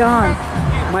Panteon.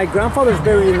 My grandfather's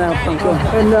buried in that Panteon.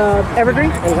 In the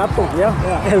Evergreen? El Gato,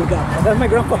 yeah. El Gato. That's my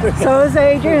grandfather. So is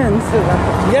Adrian's.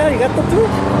 Yeah, El Gato too.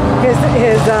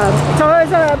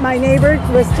 My neighbor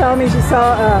was telling me she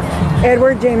saw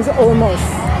Edward James Olmos.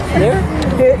 There?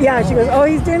 Yeah, she goes, oh,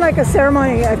 he's doing like a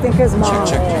ceremony, I think his mom.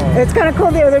 It's kind of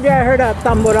cool. The other day I heard a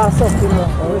tamborazo funeral.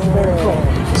 It was very cool.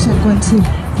 Check one, two.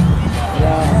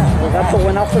 Yeah, El Gato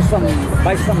went out for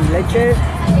buy some leche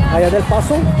allá del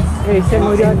Paso. And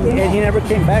he never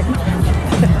came back.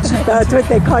 That's what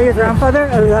they call your grandfather,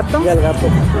 El Gato? Yeah, El Gato.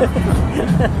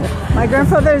 My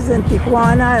grandfather's in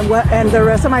Tijuana, and the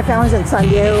rest of my family's in San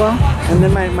Diego. And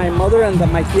then my mother and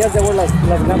my tías, they were las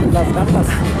gatas.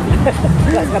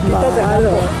 Las gatitas de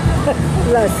gato.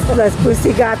 Las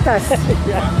pusigatas.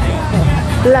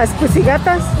 Las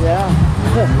pusigatas? Yeah.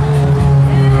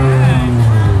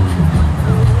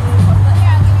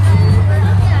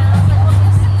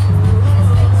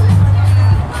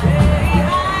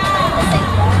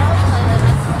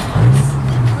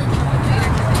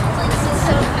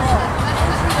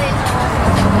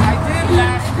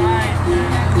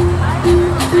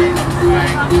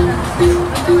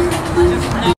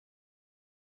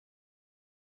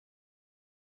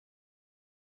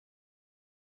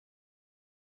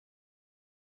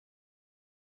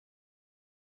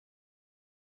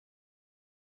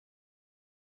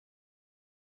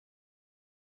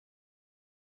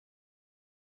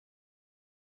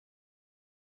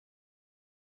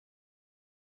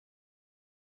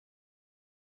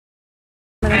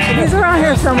 He's around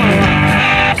here somewhere.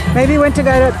 Maybe he went to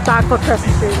get a taco across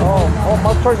the street. Oh,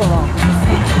 Mark Torres around.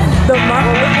 The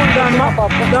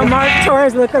Mark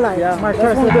Torres lookalike. Yeah, Mark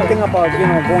that's Torres one good thing about, you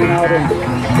know, going out and the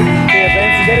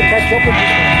events. You gotta catch up with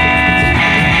people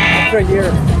after a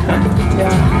year.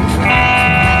 Yeah.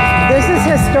 This is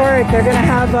historic. They're gonna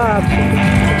have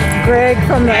Greg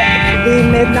from the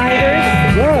Midnighters.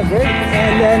 Yeah, great.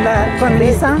 And then from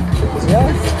Lysa. Yeah.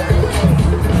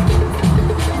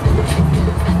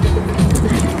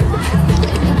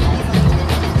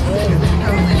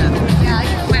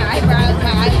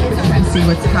 See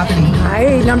what's happening.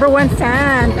 Ay, number one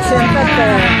fan,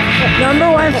 siéntate. Number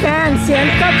one fan,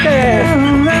 siéntate.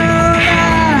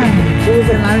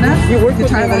 You worked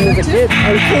with me when you was a kid.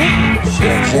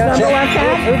 Number one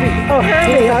fan? Oh,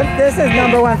 Herbie. This is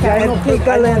number one fan. And Pete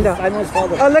Galindo. I know his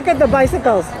father. Oh, look at the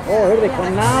bicycles. Oh, here they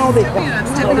come. Now they come. I'm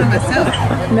stepping on myself.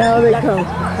 Now they come.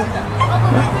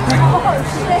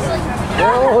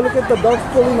 Oh, look at the dogs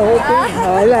pulling the whole thing.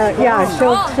 Oh, yeah,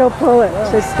 she'll pull it.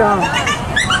 She's strong.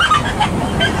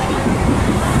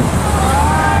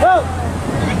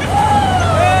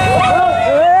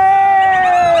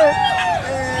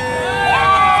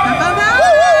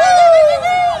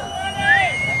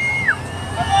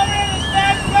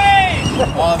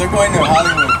 Oh, they're going to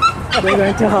Hollywood. They're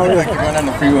going to Hollywood. Like they're going on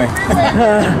the freeway.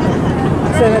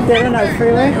 So they're on our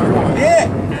freeway? Yeah.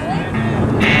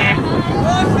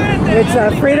 It's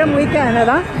a freedom weekend,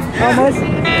 huh? Almost. On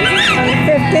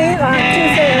 15th, on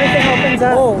Tuesday, everything opens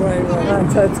up. Oh,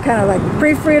 right. So it's kind of like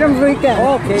pre-freedom weekend.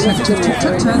 Oh, okay. And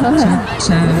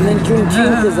then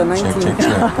Juneteenth is the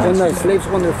 19th. When the slaves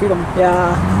won their freedom.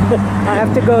 Yeah. I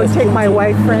have to go take my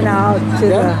white friend out to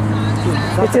the...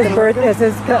 It's his birthday. It's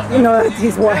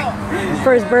his wife.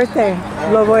 For his birthday.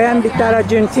 Lo voy a invitar a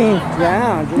Juneteenth.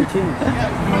 Yeah, Juneteenth.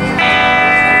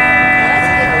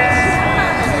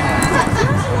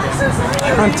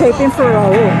 I'm taping for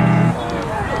Raul.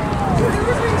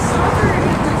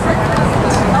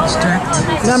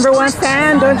 Number one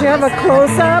fan, don't you have a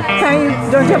close-up?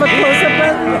 Don't you have a close-up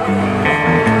button?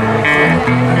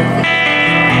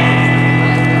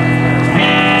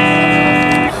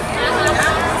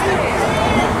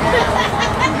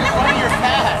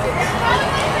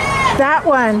 That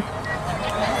one.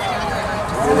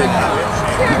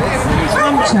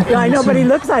 I know, but he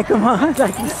looks like him, huh?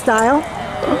 Like his style.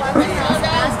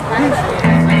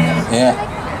 Yeah.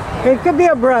 It could be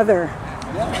a brother.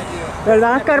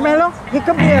 ¿Verdad, Carmelo? He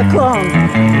could be a clone.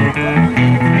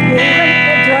 He even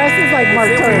dresses like Mark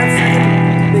Torres.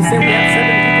 They say we have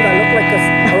 7 people that look like us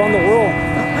around the world.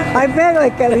 I bet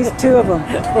like at least 2 of them.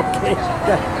 Okay.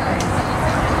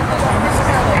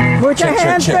 Mucha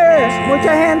gente.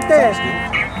 Mucha gente.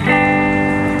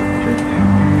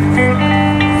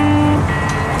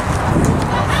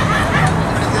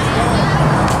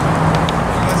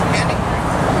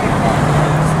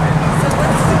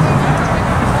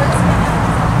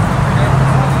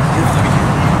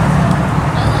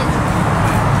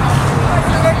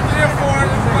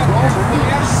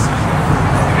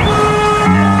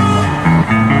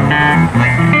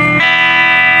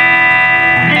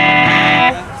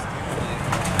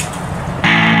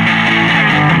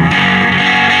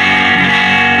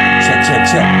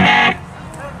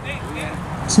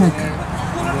 Check.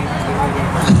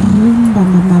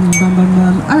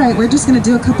 All right, we're just going to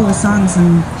do a couple of songs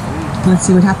and let's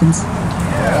see what happens.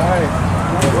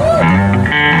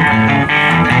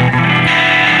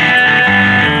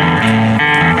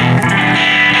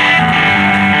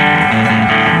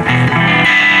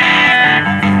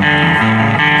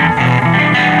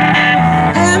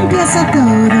 Empieza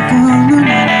todo con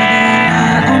una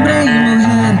alegría, hombre y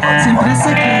mujer, siempre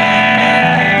se quedan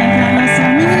entre los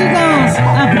amigos,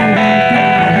 a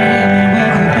preguntar y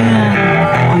beber bien.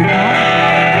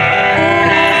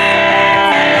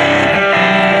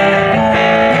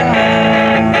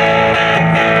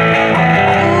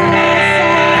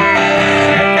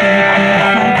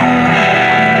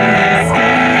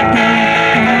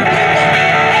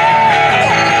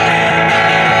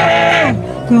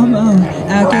 Come on,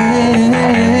 I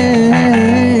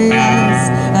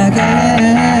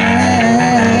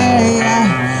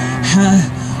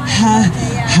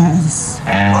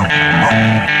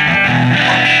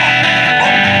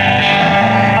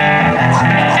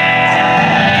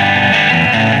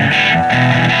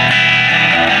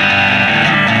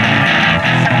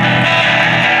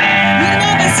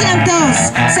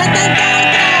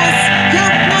yo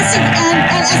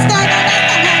nací en el estado de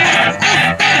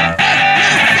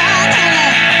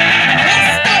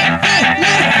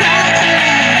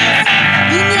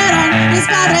vinieron mis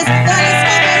padres del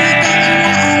Escalante y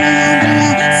la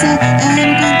Alejandría se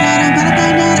encontraron para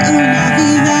tener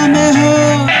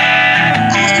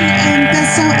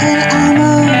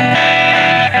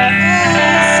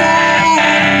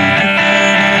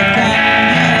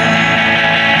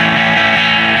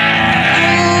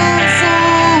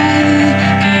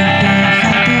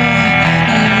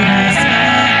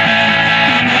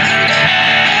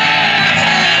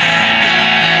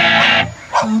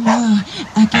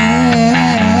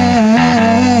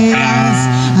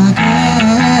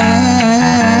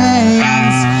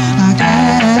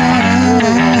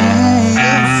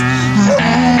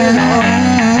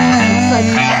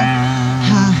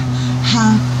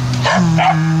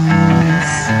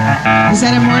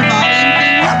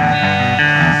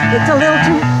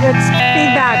it's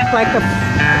feedback, like a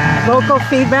vocal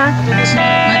feedback.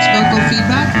 Much vocal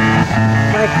feedback.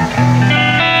 Like.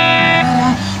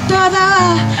 Todo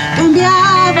ha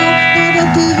cambiado, toda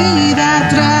tu vida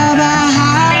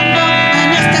trabajando en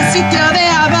este sitio de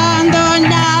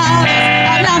abandonados,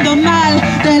 hablando mal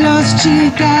de los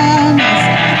chicanos.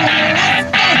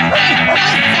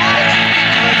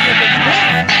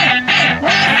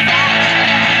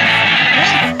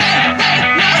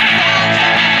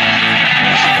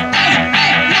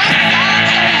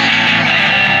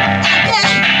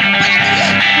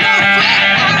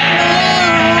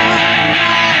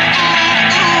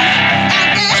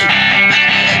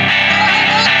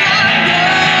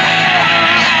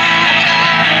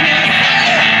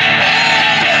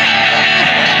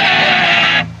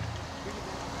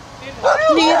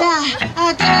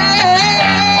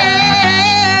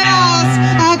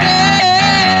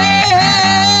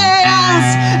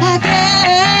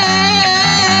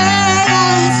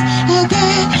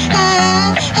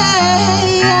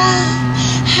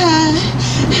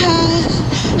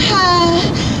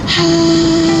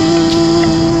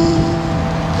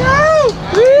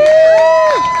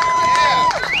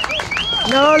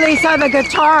 No, Lisa, the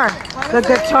guitar. The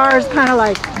guitar is kind of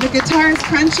like... The guitar is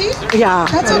crunchy? Yeah.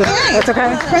 That's okay. That's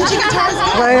okay. Crunchy guitars.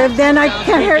 But then I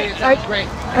can't hear... I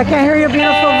can't hear your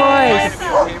beautiful voice.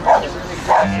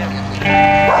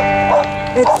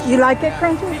 You like it,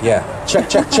 crunchy? Yeah.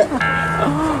 Check.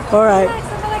 All right.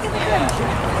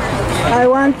 I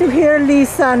want to hear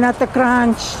Lisa, not the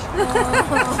crunch.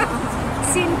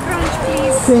 Sin crunch,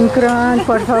 please. Sin crunch,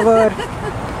 por favor.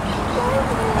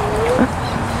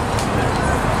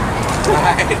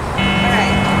 Alright.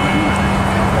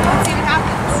 Let's see what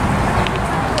happens.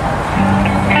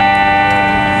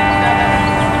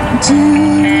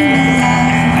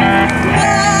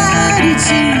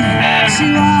 She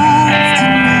wants to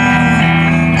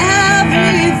know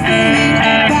everything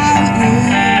about you.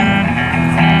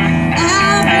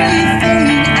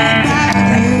 Everything about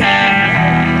you.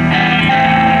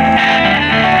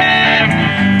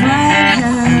 Bright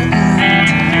hair and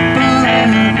bold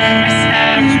lips.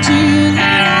 Julia, I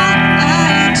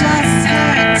just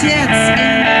heard tits in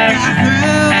the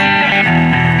bathroom.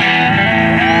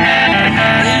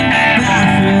 In the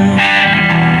bathroom.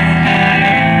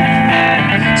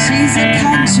 She's a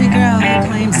country girl who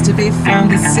claims to be from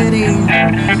the city.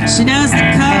 She knows the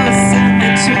coasts and the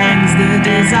trends, the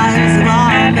desires of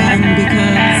all men,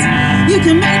 because you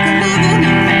can make a living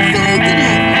faking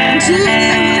it.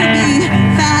 Julia will be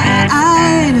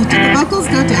fine. Did the vocals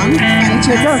go down? It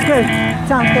sounds good.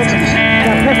 Sounds good. Okay.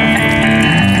 Yeah, perfect.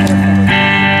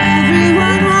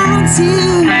 Everyone wants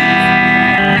you.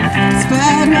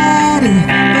 Spread ready,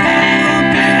 but I won't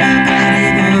be nobody.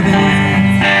 They'll be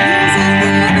using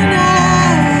the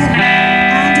night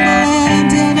onto the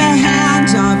land in a hand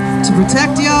job to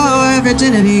protect your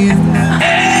virginity.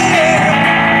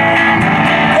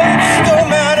 What's the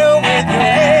matter with your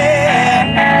head?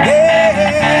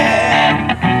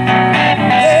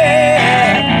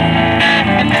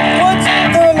 What's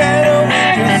the matter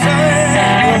with your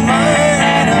sign, your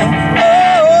mind?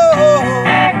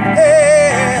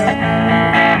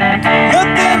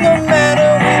 Nothing the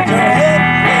matter with your head.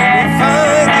 Baby,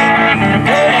 find it.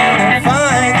 Go on and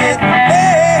find it.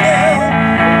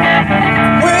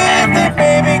 With it,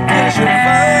 baby, 'cause you're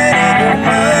fine in your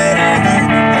mind and you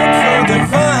look so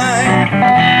divine.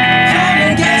 Come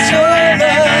and get your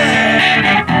love.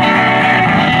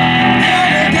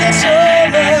 Come and get your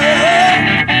love.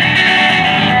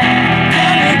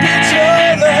 Come and get your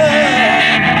love.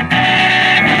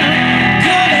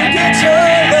 Come and get your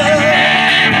love.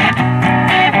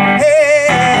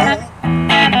 Hey,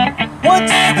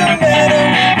 what's the matter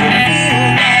with you feel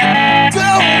like?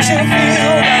 Don't you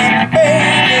feel like,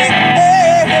 baby?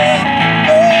 Hey,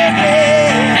 oh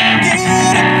yeah, get it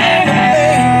on the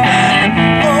mainline,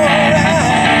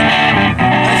 alright. I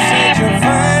said you're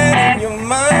fine in your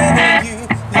mind and you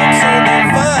look so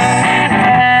divine.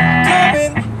 Come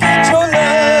and get your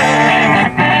love.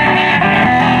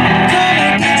 Come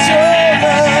and get your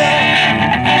love.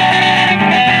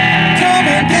 Come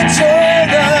and get your love.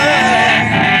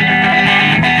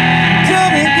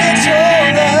 Come and get your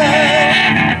love.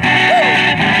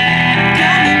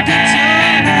 Come and get your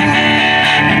love.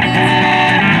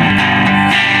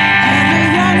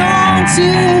 Everyone wants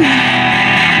you.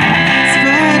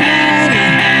 Spread ready,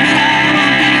 but I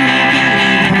won't be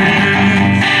nobody.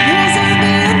 There's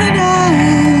only in the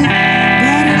night.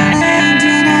 Better land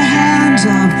in a hand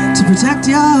job to protect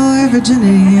your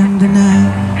virginity in the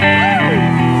night.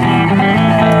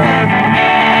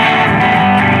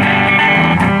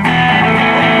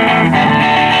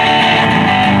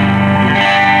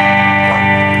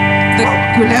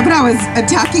 culebra was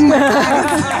attacking my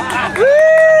thighs.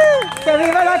 ¡Que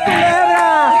viva la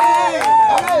culebra!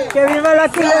 ¡Que viva la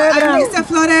culebra! I'm Lysa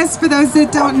Flores, for those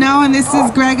that don't know, and this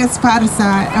is Greg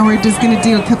Esparza, and we're just going to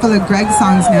do a couple of Greg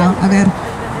songs now. A ver.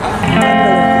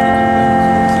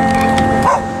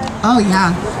 Oh,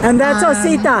 yeah. And that's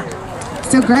Osita.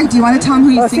 So, Greg, do you want to tell them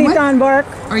who you sing with? Osita and Bark.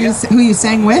 Or who you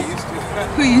sang with?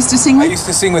 Who you used to sing with? I used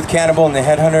to sing with Cannibal and the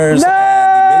Headhunters No!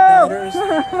 and the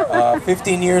Midnighters.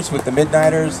 15 years with the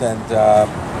Midnighters, and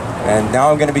now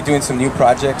I'm going to be doing some new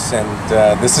projects, and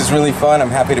this is really fun.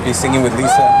 I'm happy to be singing with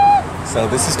Lysa, so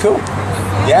this is cool.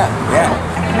 Yeah,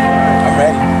 I'm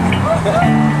ready.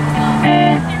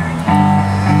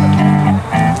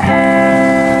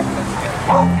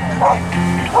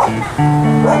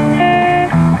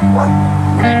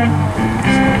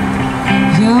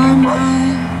 You're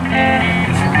mine,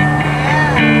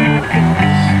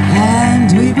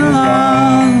 and we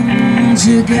belong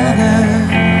together.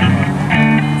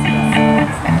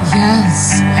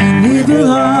 Yes, we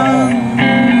belong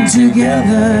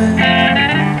together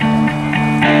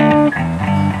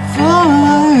for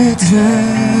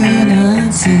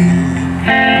eternity.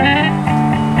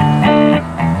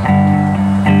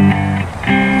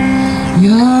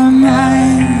 You're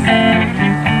mine.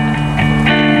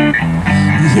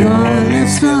 Your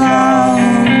lips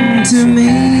belong to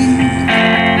me.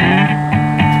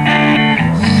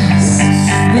 Yes,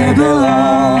 they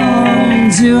belong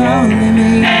to only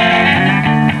me.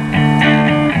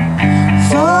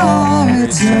 For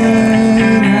eternity.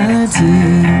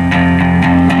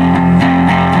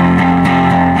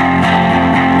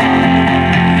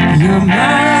 You're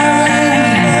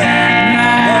mine,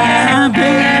 my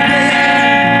baby,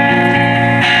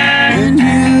 and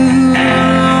you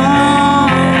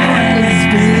always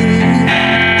be.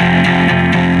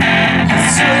 I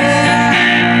swear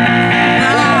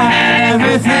by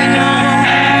everything I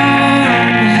own,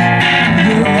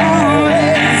 you'll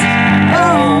always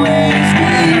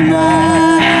be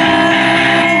mine.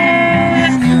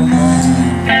 You're mine,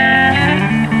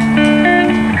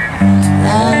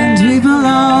 and we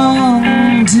belong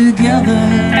together.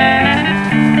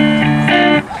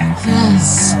 Yes,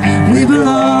 we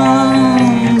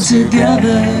belong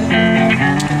together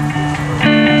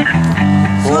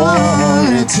for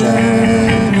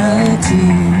eternity.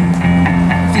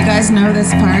 If you guys know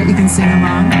this part, you can sing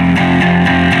along.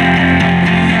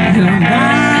 You're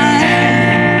mine,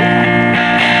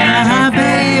 my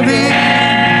baby,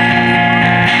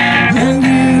 and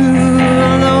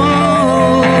you'll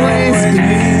always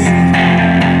be.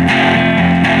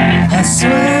 I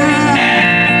swear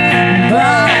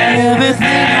by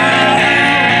everything I own,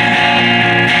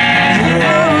 you'll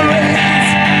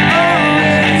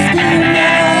always be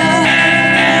mine.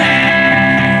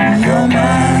 You're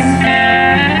mine,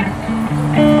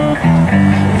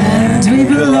 and we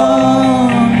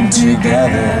belong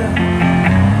together.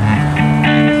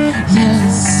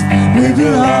 Yes, we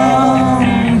belong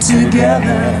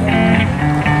together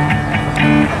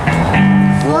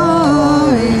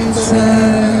for eternity.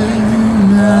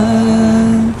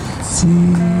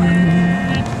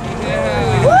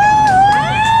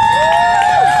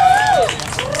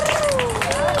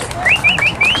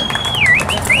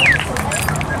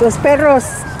 Los perros,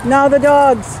 now the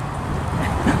dogs.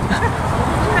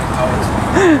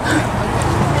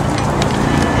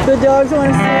 The dogs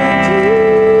want to sing too.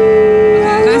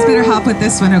 You guys better help with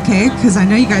this one, okay? Because I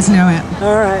know you guys know it.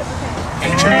 All right.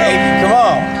 Ain't your baby, come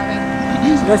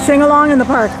on. Let's sing along in the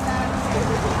park.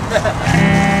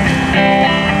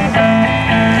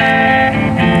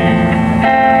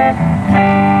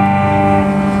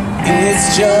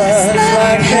 It's just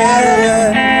like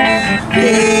heaven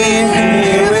being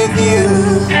here with you.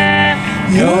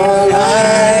 You're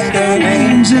like an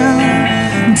angel,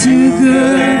 too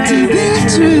good to be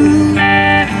true.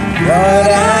 But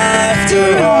after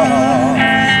all,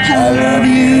 I love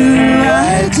you,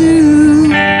 I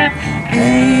do.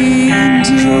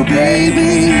 Angel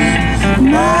baby,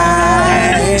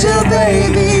 my angel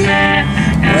baby.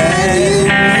 When you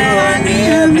are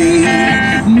near me,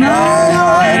 my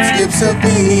heart skips a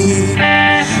beat.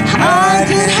 I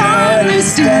can hardly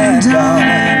stand on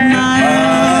my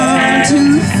own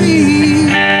 2 feet.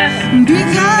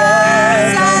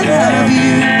 Because I love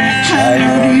you, I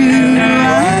love you.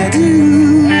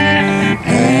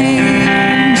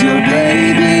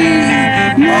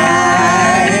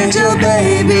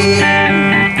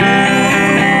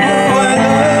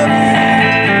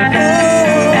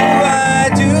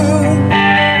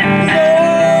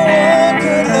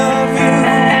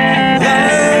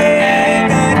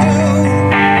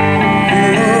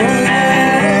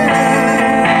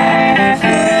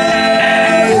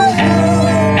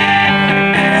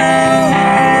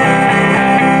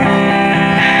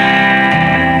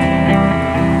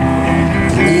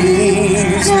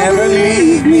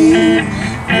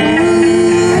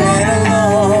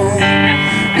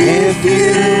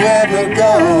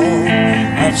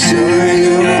 sure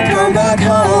you'll come back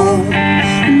home.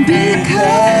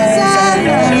 Because I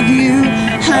love you,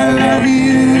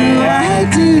 I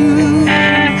do.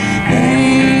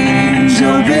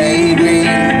 Angel baby,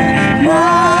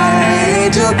 my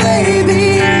angel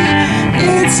baby,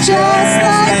 it's just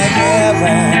like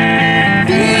heaven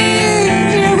being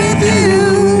here with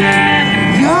you.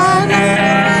 You're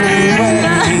not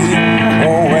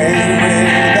away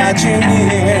without you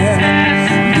near.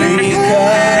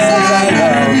 Because I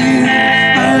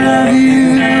love you,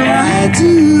 I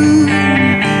do.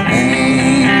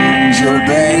 Angel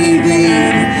baby,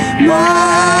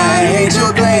 my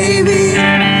angel baby.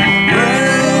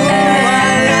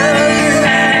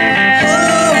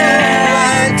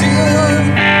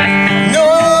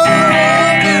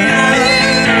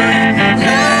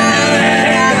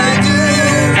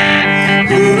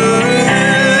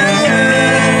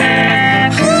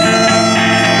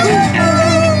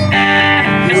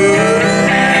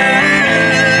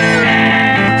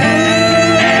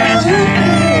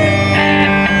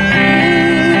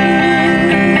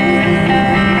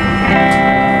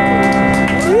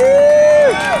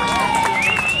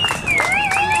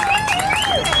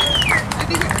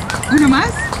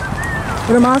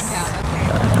 Uno más.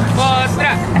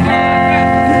 Otra.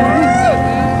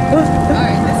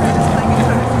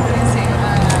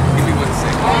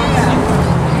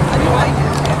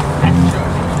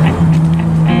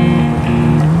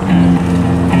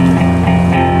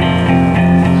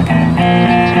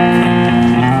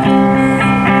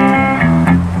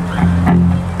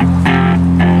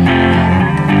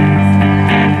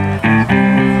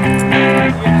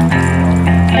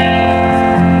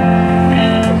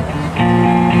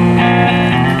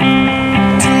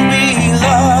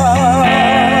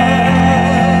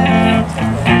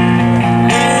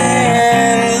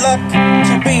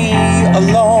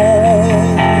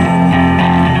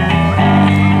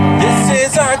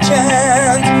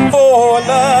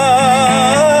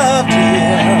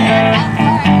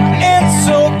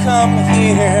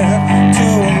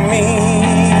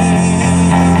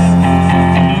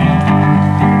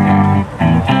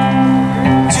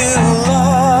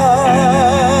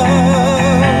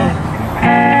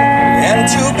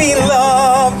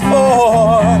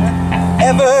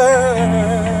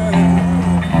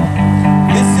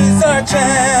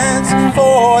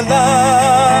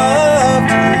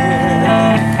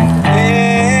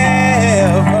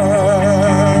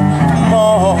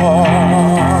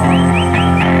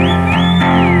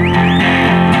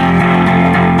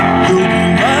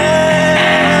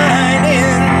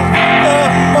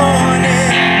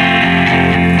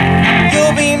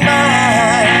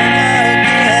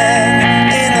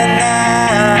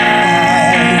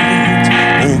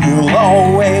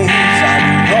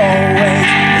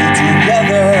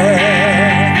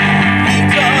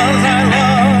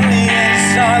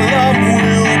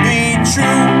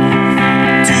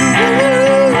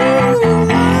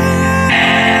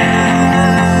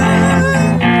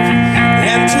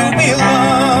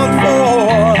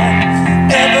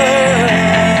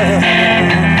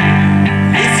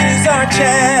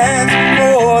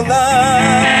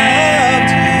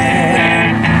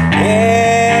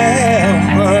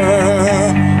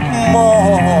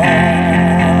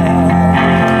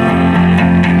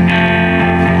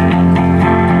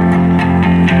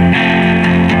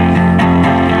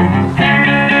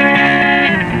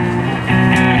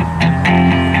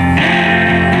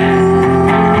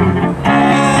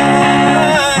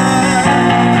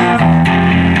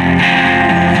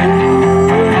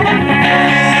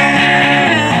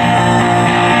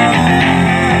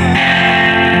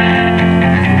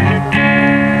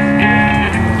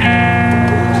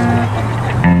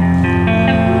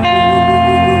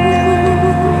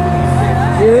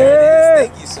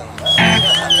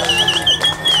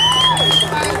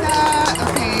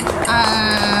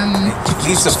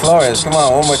 Lysa Flores, come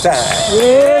on, one more time.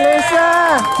 Yeah,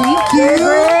 Lysa! Thank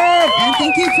you. And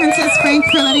thank you, Princess Frank,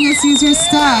 for letting us use your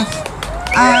stuff.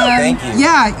 Thank you.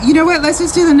 Yeah, you know what? Let's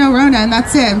just do the No Rona, and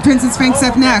that's it. Princess Frank's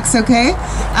up next, okay?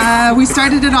 We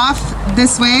started it off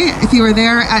this way, if you were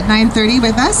there at 9:30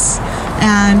 with us.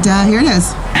 And here it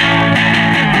is.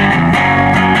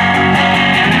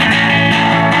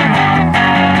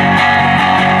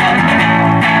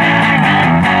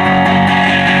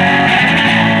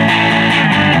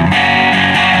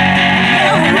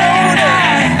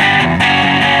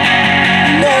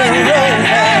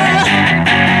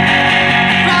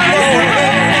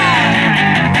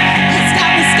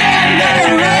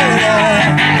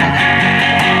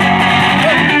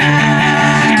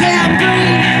 Can't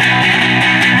breathe.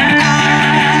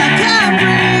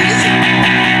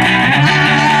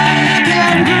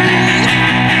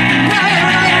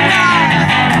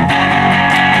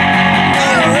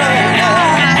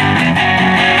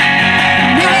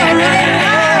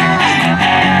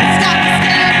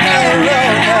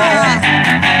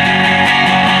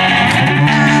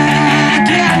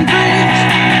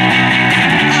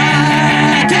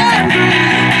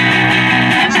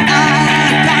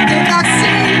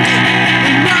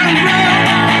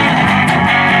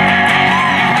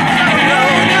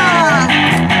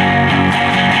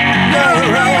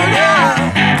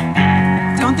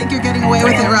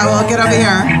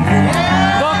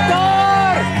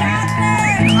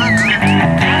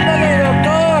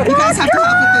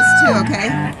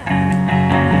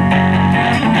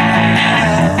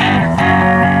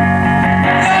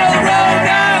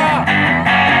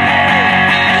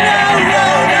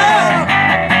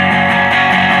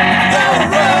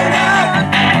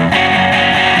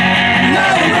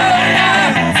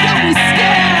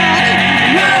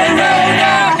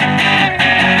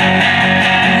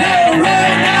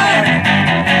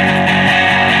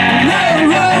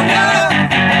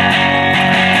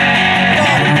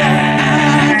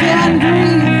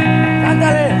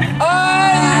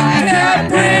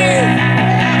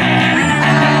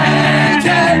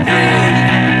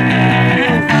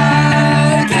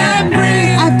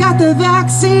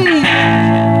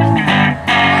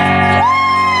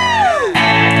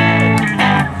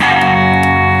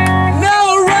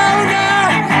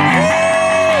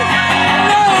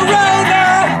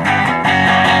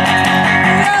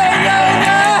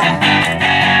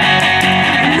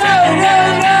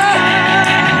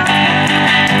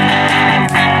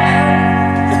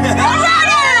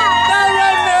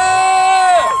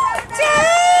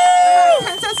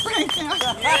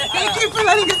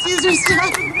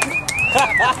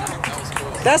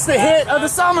 That's the hit of the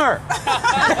summer.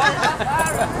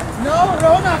 No,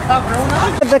 Rona,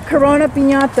 Rona. The Corona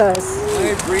piñatas. Let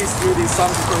me breeze through these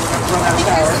songs before we run out of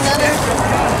power.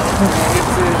 Get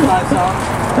to 5 songs.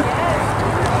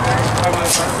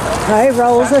 Ay,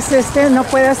 Raul's assistant no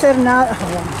puede hacer nada.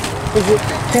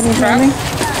 Can you hear me?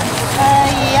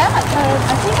 Yeah, I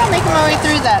think I'm making my way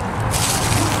through that.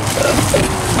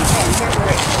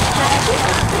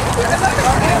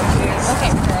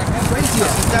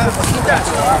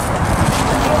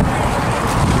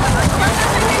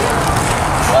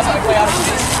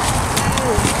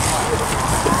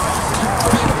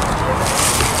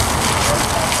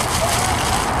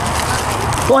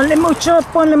 Ponle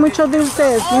mucho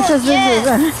dulces, muchos dulces.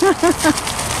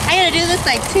 I gotta do this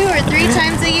like 2 or 3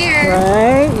 times a year.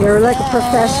 Right? You're like a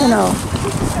professional.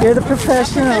 You're the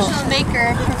professional. Professional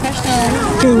maker, professional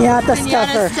Piñata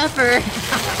stuffer. stuffer.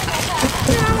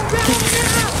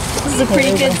 This is a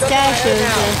pretty good stash of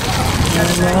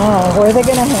No, where are they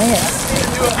gonna hang it?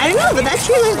 I don't know, but that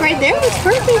tree looks right there. It's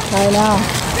perfect. I know.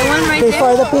 The one right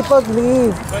Before there. the people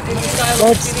leave,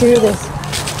 let's do this.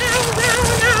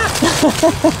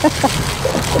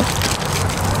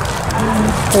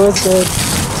 It was good.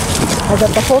 I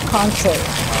got the whole concert.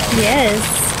 Yes.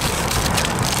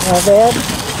 Love it.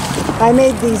 I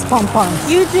made these pom-poms.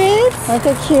 You did? Aren't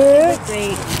they cute?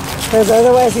 Great. Because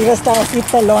otherwise iba a estar así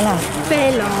pelona.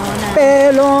 Pelona.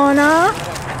 Pelona.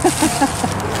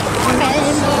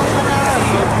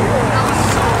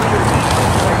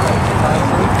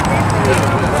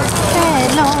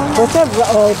 What's that?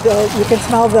 Oh, you can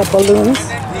smell the balloons.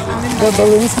 The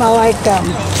balloons smell like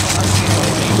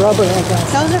rubber, I guess.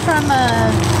 Those are from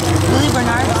Lili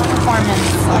Bernard's performance.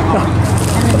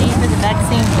 And then these for the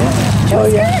vaccine. Oh,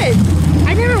 yeah. Good.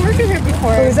 I never worked with her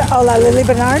before. Who is that? Oh, la Lili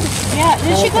Bernard? Yeah.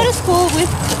 Did she go to school with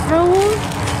Raul?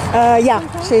 Yeah,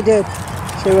 she did.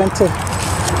 She went to.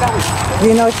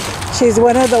 You know, she's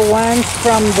one of the ones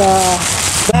from the.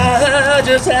 I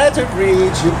just had to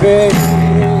reach you, baby.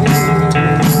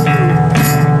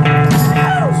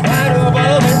 Right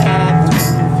above it,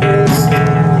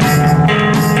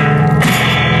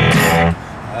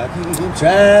 I keep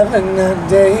traveling that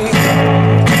day.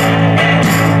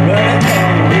 Running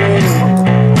away.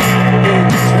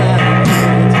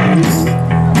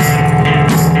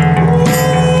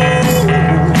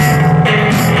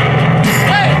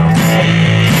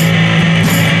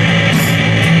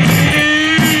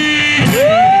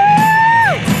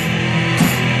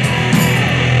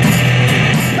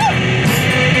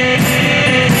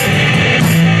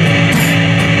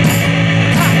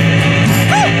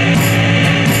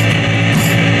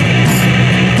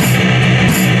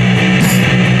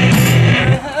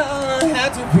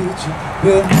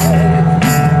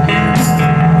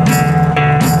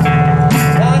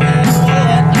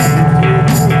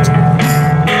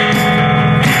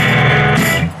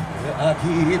 I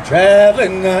keep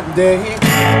traveling that day.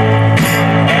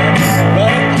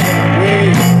 Running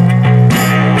away.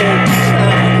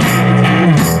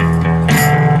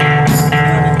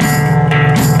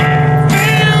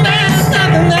 There's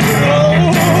nothing that can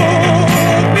hold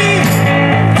me.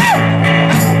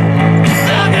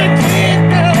 I can keep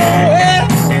going.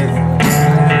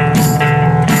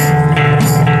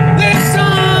 There's so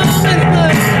many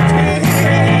places to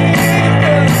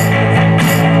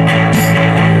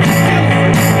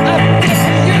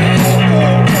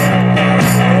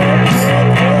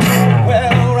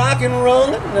well, rock and roll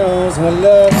knows what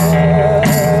love is.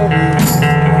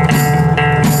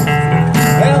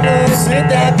 Well, we'll sit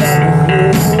that down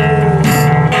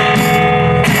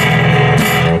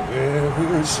well,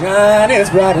 we'll shine as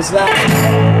bright as light.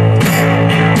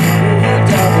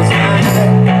 Dark as night.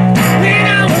 When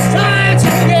I was trying to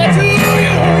get to you,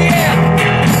 yeah.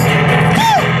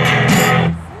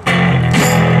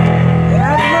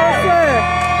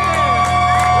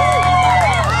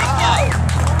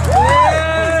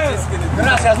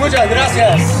 Gracias, muchas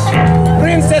gracias.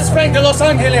 Princess Frank de Los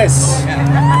Ángeles.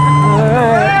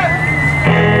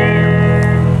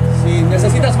 Si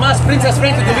necesitas más Princess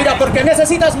Frank en tu vida, porque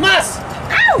necesitas más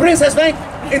Princess Frank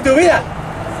en tu vida,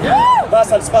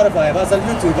 vas al Spotify, vas al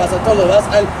YouTube, vas a todo, vas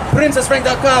al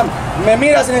princessfrank.com, me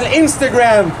miras en el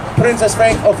Instagram, Princess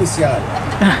Frank Oficial.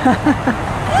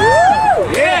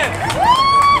 Bien.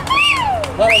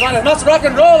 Vamos, vale, más rock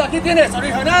and roll, aquí tienes,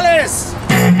 originales.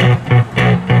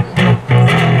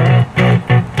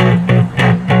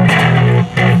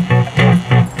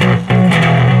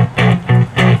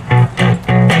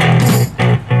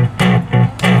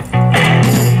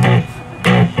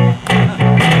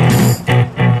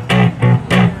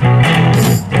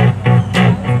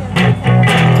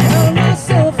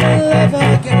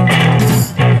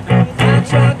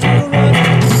 Try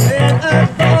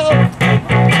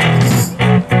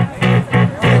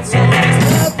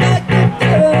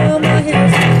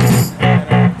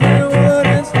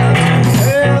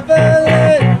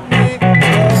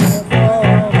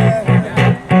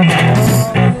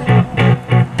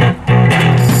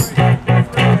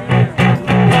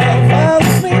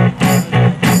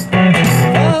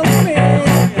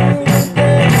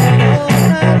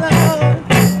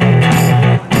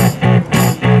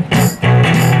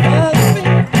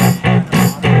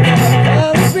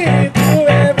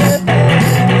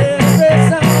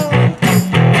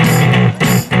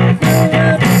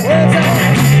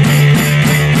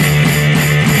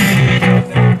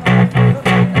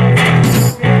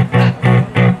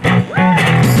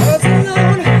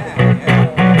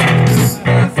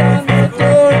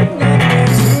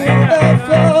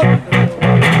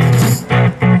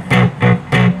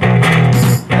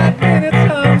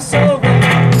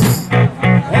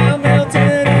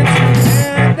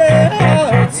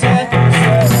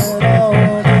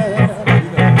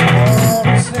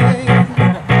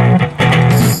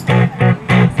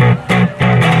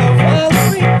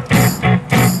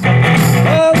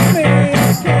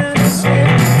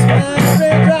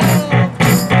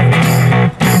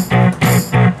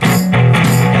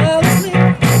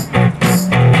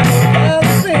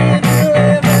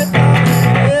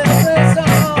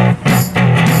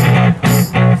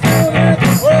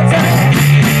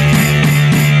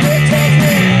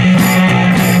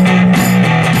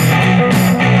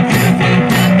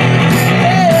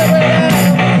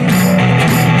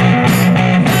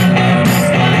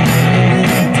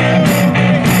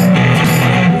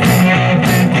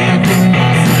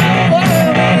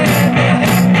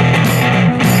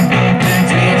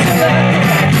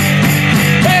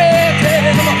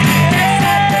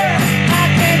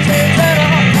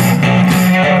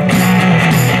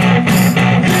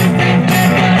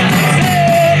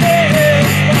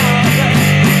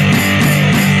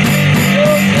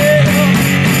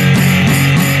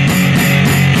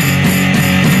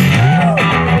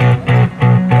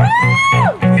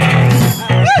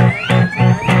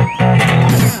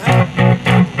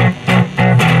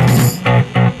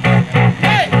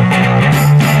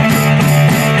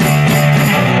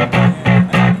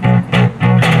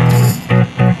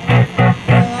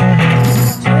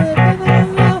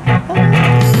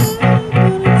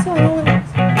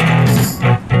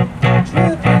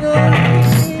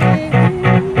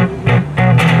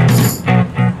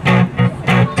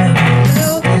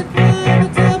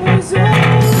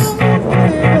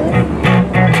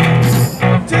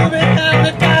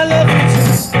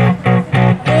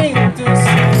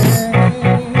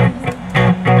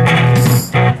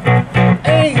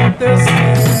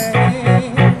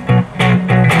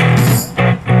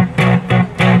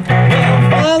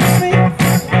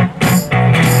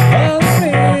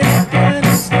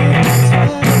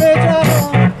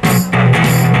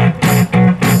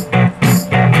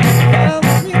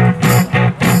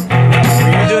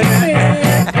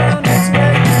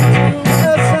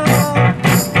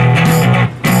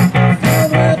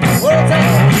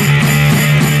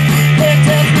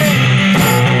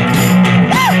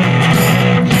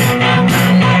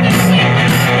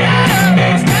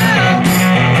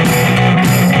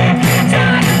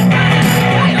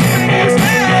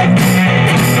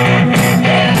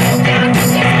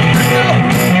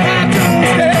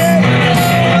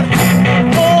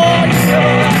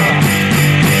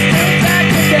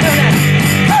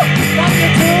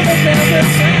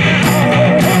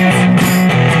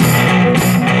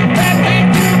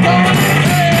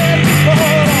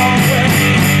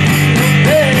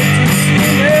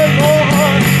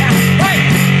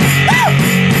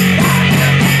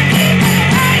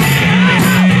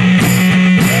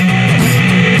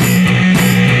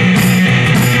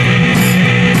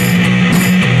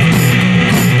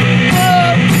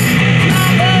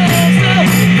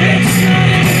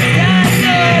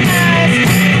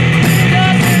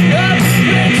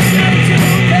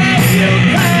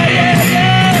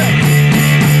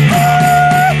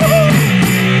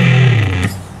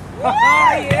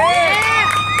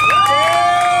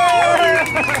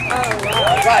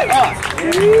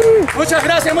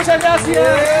gracias, muchas gracias.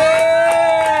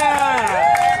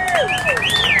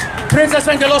 Princess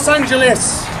Bank de Los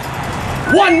Angeles.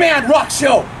 One Man Rock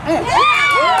Show.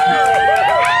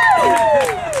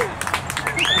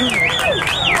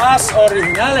 Más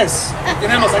originales. Aquí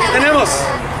tenemos, aquí tenemos.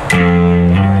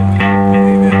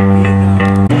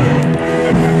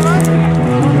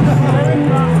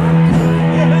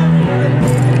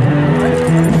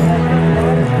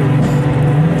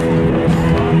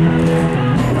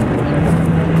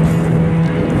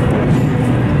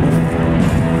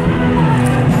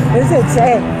 What does it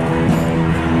say?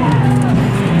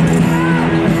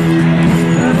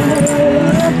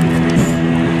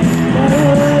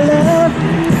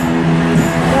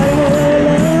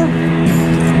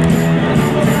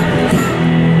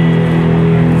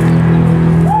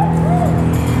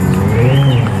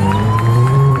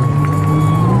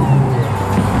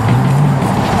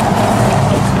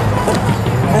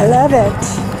 I love it.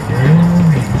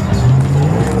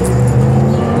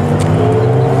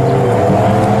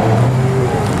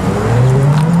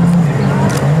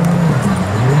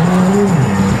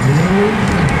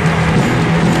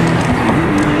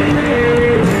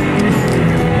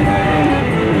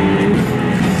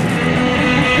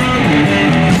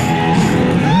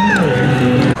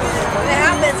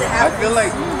 I feel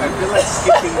like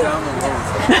skipping down the road.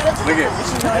 Look at.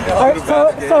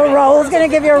 So Raul's gonna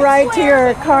give you a ride to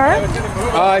your car?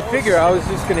 I figure I was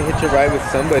just gonna hitch a ride with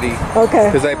somebody. Okay.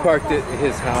 Because I parked at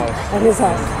his house. At his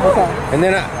house. Okay. And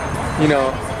then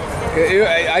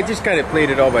I just kind of played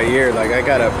it all by ear. Like I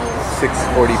got up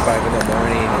 6:45 in the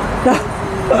morning,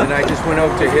 and I just went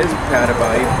out to his pad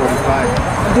about 8:45.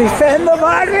 Defend the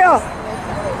barrio.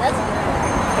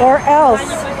 Or else.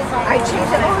 I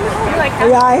cheated on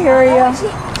you. Yeah, I hear you.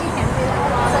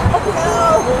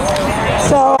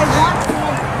 So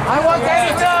I want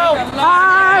candy too.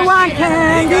 I want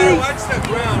candy. Watch the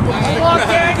ground. I want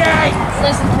candy.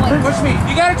 Push me.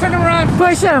 You gotta turn him around.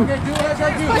 Push him. You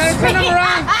gotta turn him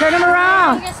around. Turn him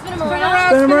around. Spin him around.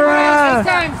 Spin him around.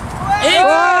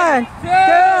 1,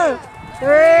 2,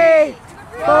 3,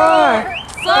 4,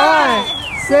 5,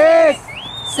 6,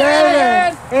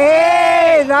 7,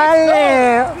 8.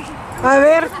 Dale. A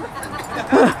ver.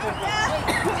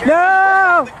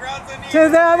 No. To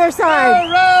the other side.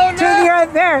 No, to the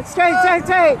other. There. Straight, straight,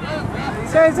 straight.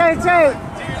 Straight, straight, straight.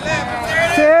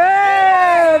 Sí,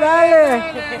 dale.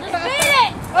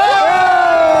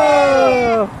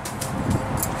 Oh.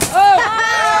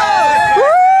 Woo!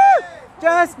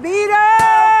 Just beat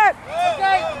it.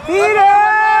 Beat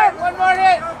it. One more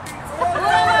hit.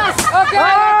 Okay.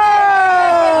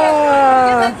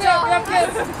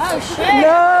 Oh shit.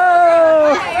 No.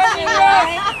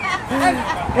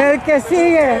 El que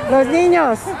sigue, los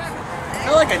niños.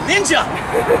 You're like a ninja.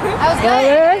 That was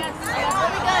Dale.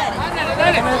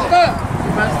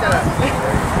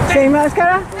 Sin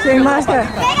máscara, sin máscara.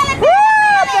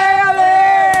 Pégale,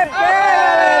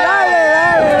 pégale, dale,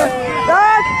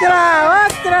 dale.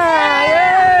 Otra,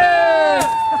 yeah.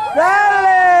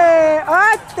 Dale,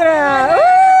 otra.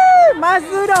 Más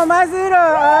duro, más duro.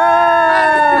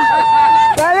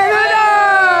 Dale duro,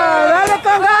 dale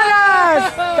con ganas.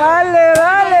 Dale,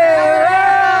 dale.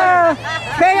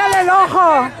 Pégale el ojo,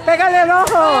 pégale el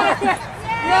ojo.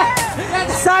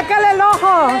 Sácale el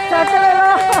ojo, sácale el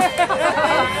ojo.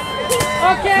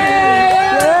 Okay,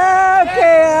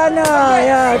 I know,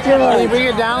 yeah, too much. Can you bring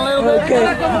it down a little bit? Okay.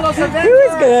 He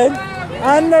was good.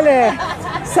 Ándale.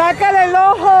 Sácale el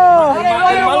ojo.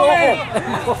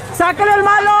 Sácale el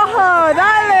mal ojo.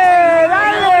 Dale,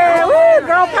 dale.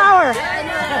 Girl power.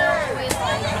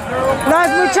 Las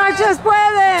muchachas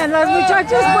pueden, las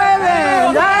muchachas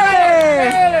pueden.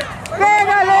 Dale.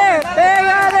 Pégale,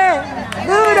 pégale.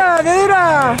 Duro, duro.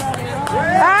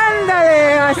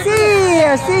 Ándale, así,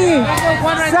 así.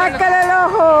 Sácale el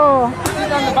ojo.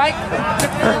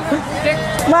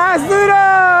 Más duro.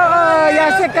 Oh, ya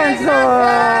se cansó.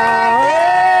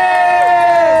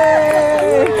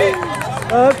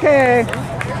 Ok.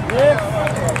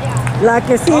 La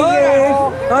que sigue.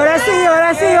 Ahora sí,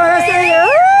 ahora sí, ahora sí.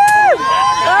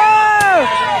 Oh,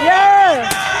 yeah,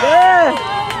 yeah.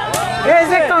 Es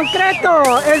de concreto,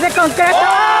 es de concreto.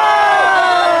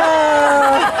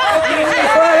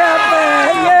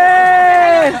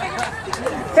 Yeah.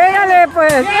 Pégale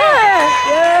pues.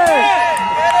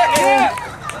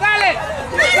 Dale,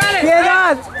 dale.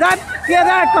 Piedad, da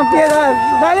piedad con piedad.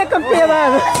 Dale con piedad.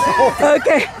 Ok,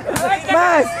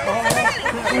 más.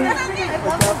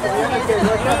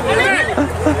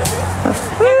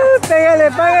 Pégale,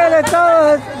 pégale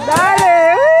todos.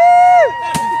 Dale.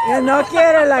 No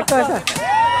quiere la cosa.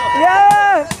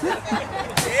 ¡Ya!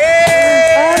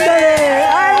 ¡Ándale!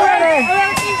 ¡Ándale!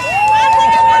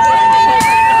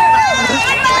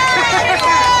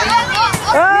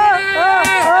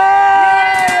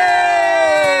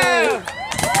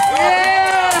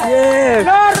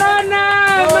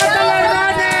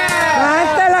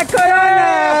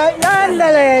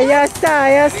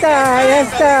 ya está, ya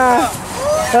está.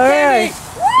 All right.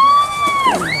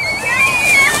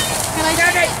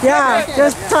 Yeah,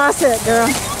 just toss it, girl.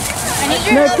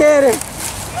 No kidding.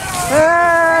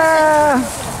 Ah.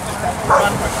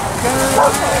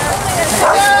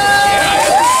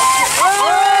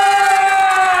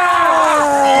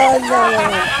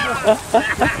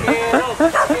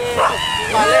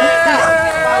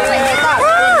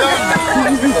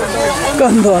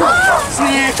 Condón.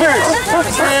 Snickers.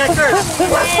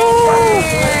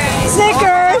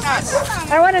 Snickers.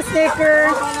 I want a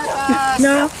Snicker.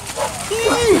 No.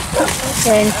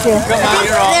 Thank you. Come on,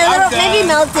 you're all. They're a little maybe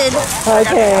melted.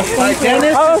 Okay.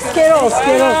 Oh, Skittles,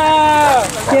 Skittles.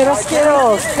 Skittles,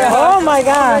 Skittles. Oh my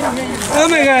God. Oh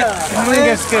my God. I'm gonna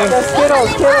get scared. The Skittles,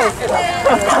 Skittles.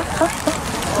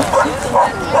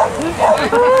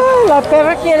 Oh, la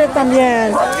perra quiere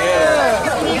también.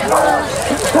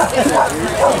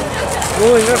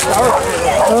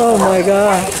 Oh my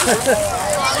God.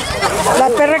 La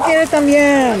perra quiere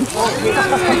también.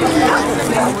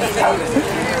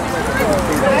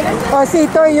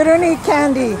 Osito, you don't eat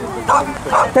candy.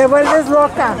 Te vuelves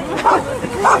loca.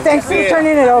 Thanks for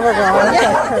turning it over, girl.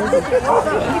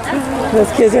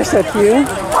 Those kids are so cute.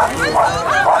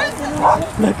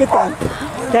 Look at them.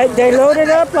 They loaded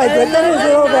up like, look at his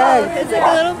little bag. It's like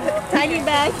a little tiny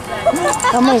bag.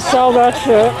 I'm gonna sell that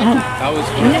shit. That was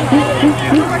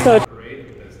So,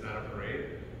 parade, that's not a parade,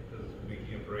 because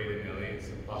making a parade in LA is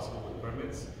impossible with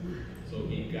permits. So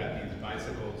he got these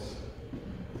bicycles,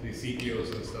 these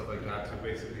CTOs and stuff like that to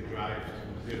basically drive to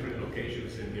different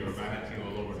locations in the urbanity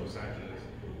all over Los Angeles.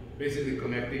 Basically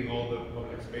connecting all the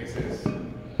public spaces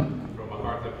from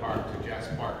MacArthur Park to Jazz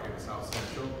Park in South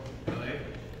Central LA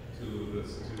through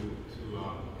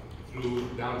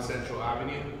down Central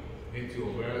Avenue into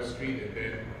O'Hara Street and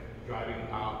then driving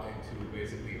out into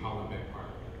basically Hollenbeck Park.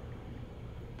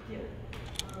 Yeah.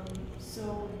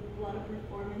 So a lot of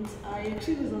performance. I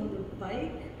actually was on the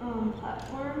bike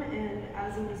platform, and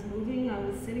as it was moving, I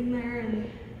was sitting there and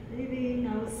maybe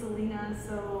I was Selena.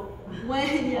 So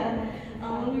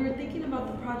when we were thinking about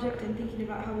the project and thinking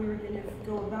about how we were going to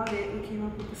go about it, we came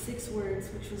up with the 6 words,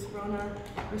 which was RONA,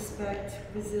 respect,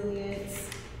 resilience,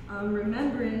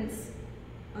 remembrance,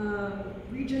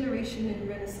 regeneration, and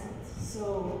renaissance.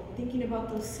 So thinking about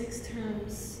those 6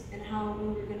 terms and how we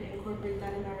were going to incorporate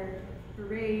that in our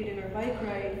parade and our bike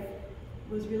ride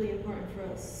was really important for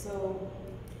us. So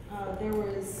there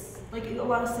was like a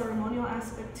lot of ceremonial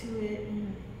aspect to it.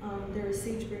 There was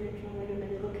sage burning from like a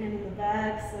medical can in the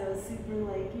back, so super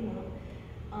like, you know,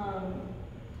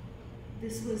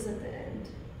 this was at the end.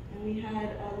 And we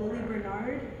had Lili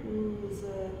Bernard, who was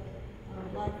a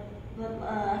black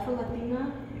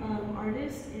Afro-Latina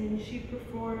artist, and she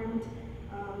performed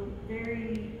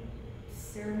very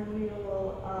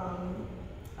ceremonial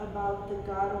about the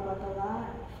god Baltazar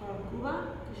from Cuba,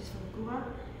 because she's from Cuba,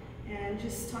 and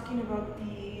just talking about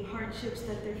the hardships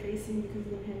that they're facing because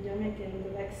of the pandemic and the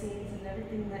vaccines and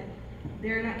everything that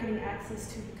they're not getting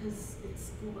access to because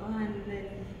it's Cuba, and then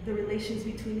the relations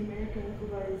between America and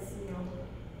Cuba is, you know,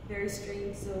 very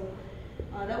strained. So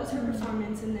that was her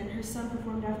performance, and then her son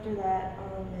performed after that,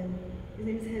 and his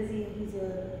name is Hezi, and he's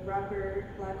a rapper,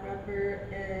 black rapper,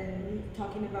 and he's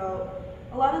talking about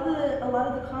a lot of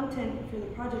the content for the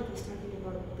project was talking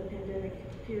about the pandemic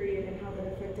period and how that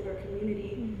affected our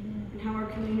community, and how our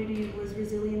community was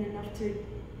resilient enough to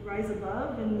rise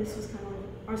above, and this was kind of like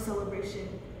our celebration,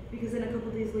 because then a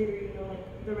couple days later, you know,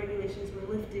 like the regulations were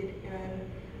lifted,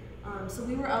 and so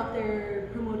we were out there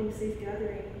promoting safe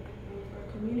gathering of our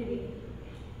community.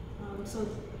 So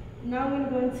now I'm going to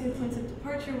go into points of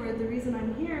departure, where the reason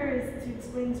I'm here is to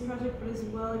explain this project, but as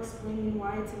well explaining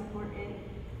why it's important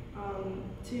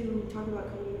to talk about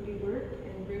community work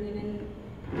and bringing in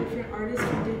different artists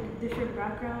from different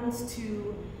backgrounds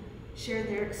to share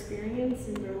their experience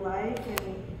in their life,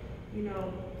 and, you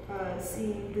know,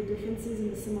 seeing the differences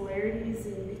and the similarities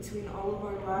in between all of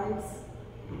our lives,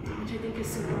 which I think is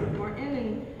super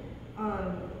important.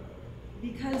 And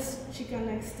because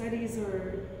Chicana studies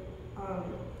are,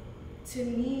 to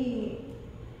me,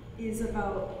 is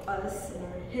about us and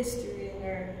our history and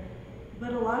our,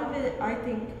 but a lot of it, I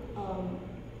think,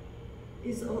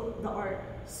 is the art.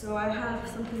 So I have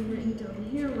something written down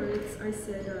here where I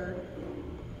said,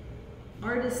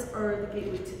 artists are the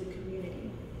gateway to the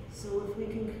community. So if we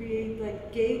can create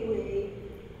like gateway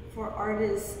for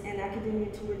artists and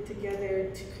academia to work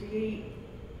together to create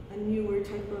a newer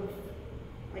type of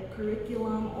like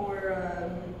curriculum, or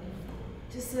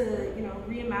just you know,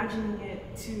 reimagining it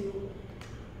to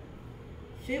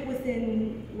fit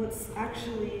within what's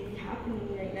actually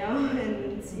happening right now,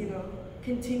 and, you know,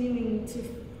 continuing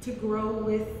to grow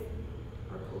with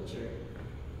our culture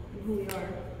and who we are.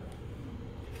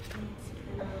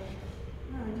 And,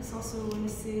 I just also want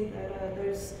to say that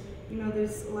there's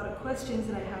a lot of questions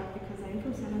that I have because I'm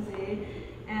from San Jose,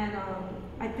 and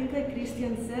I think like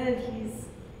Christian said,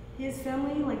 his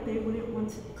family, like they wouldn't want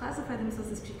to classify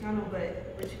themselves as Chicano,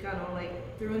 but we're Chicano,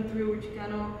 like through and through, we're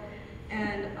Chicano.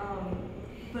 And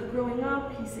but growing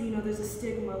up, he said, there's a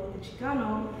stigma with the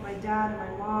Chicano. My dad and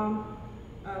my mom,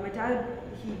 my dad,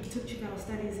 he took Chicano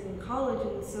studies in college,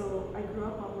 and so I grew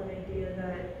up on that idea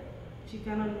that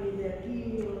Chicano ni de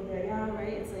aquí or de allá,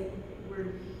 right? It's like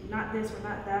we're not this, we're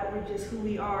not that, we're just who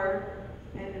we are,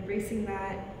 and embracing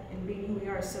that and being who we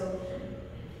are. So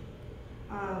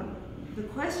the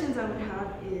questions I would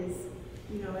have is,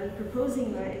 and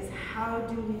proposing that is, how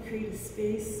do we create a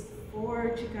space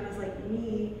for Chicanos like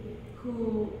me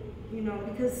who,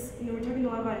 because, we're talking a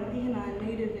lot about Indígena and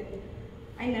Native, and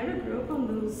I never grew up on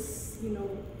those,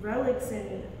 relics, and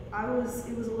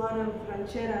it was a lot of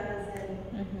rancheras, and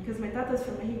because my tata's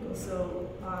from Mexico, so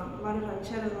a lot of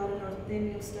rancheras, a lot of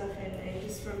norteño stuff, and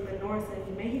just from the north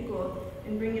and Mexico,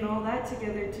 and bringing all that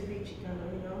together to be Chicano,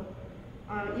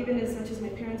 even as much as my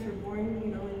parents were born,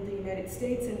 in the United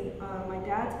States, and my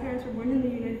dad's parents were born in the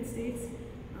United States,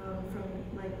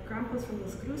 my grandpa's from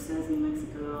Los Cruces in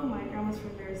Mexico, my grandma's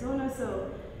from Arizona,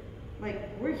 so like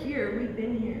we're here, we've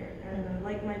been here, and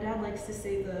like my dad likes to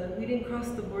say, we didn't cross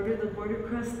the border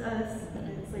crossed us,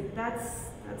 and it's like that's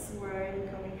where I'm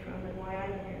coming from and why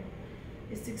I'm here,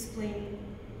 is to explain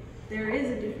there is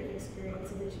a different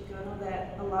experience of the Chicano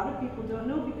that a lot of people don't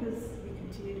know because we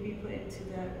continue to be put into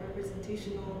that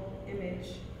representational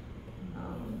image.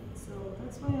 So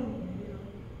that's why I'm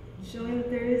showing that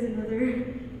there is another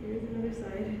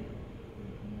side.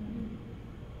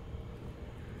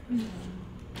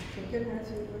 So can I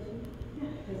ask you a question? Yeah.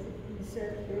 Because you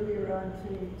said earlier on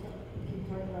too, you keep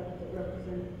talking about the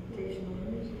representational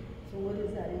image. So what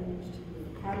is that image to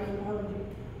you?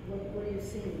 What are you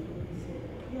seeing when you say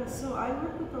that? Yeah, so I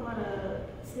work with a lot of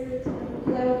stereotype.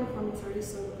 I'm a performance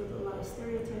artist, so I work with a lot of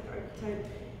stereotype, archetype,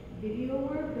 video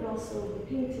work, but also the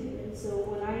painting. And so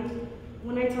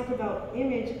when I talk about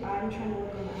image, I'm trying to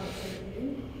work on the outside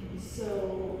in.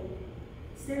 So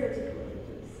stereotypical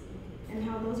images, and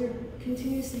how those are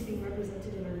continuously being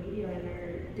represented in our media and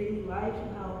our daily life,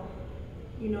 and how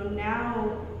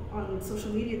now on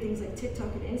social media, things like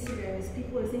TikTok and Instagram, is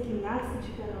people are thinking that's the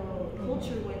Chicano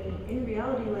culture, when in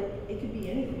reality, like, it could be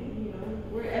anything,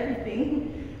 we're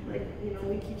everything. Like,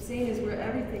 we keep saying is we're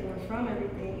everything, we're from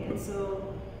everything. And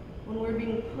so when we're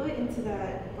being put into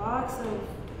that box of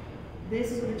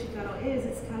this is what a Chicano is,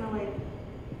 it's kind of like,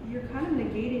 you're kind of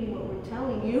negating what we're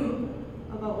telling you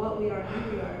about what we are and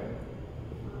who we are.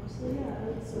 So yeah.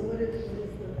 So what are the stereotypes?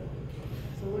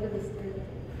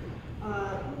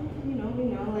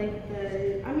 Like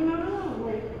I don't know,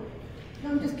 like. No,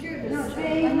 I'm just curious. No,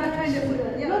 I'm not trying to put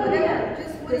it. Yeah, whatever. Yeah.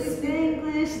 Just what the do you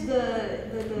Spanglish, the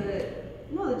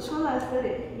Chola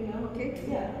aesthetic, Okay.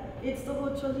 Yeah, it's the whole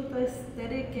Cholita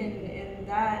aesthetic, and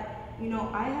that,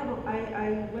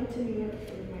 I went to New York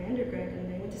for my undergrad,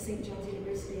 and I went to St. John's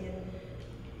University, and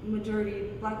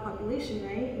majority Black population,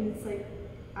 right? And it's like,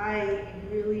 I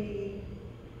really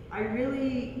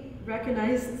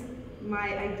recognized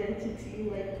my identity,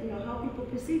 like, how people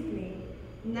perceive me,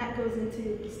 and that goes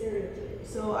into the stereotype.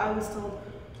 So I was told,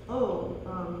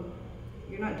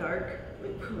 you're not dark.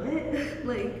 Like, what?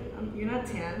 Like, you're not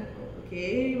tan.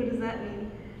 Okay, what does that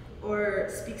mean? Or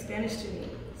speak Spanish to me.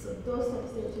 So those types of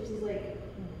stereotypes is like,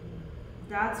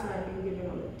 that's what I'm being given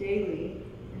on the daily,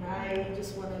 and I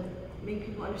just want to make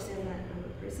people understand that I'm a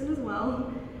person as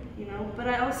well, But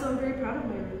I also am very proud of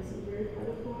my roots. I'm very proud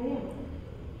of who I am.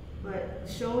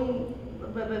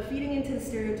 But feeding into the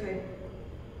stereotype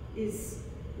is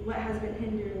what has been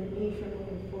hindering me from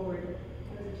moving forward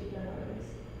as a Chicana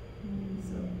artist.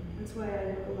 So that's why I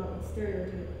work a lot with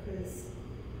stereotype, because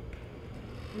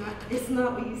it's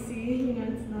not what you see,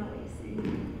 it's not what you see.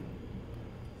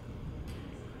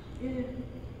 Yeah.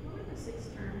 What were the 6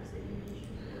 terms that you mentioned?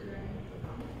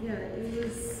 Yeah, it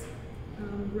was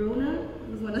RONA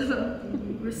was one of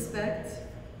them. Respect,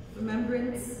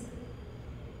 remembrance,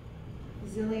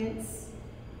 resilience,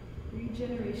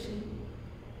 regeneration,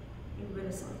 and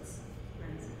renaissance.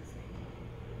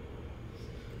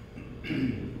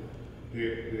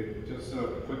 Just a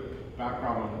quick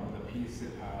background on the piece.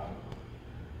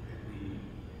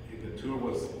 The tour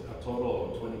was a total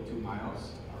of 22 miles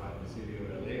around the city of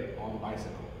LA on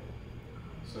bicycle.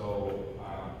 So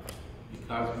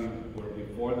because we were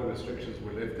before the restrictions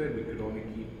were lifted, we could only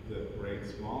keep the parade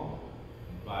small,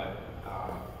 but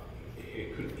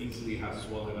it could easily have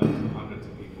swollen up to hundreds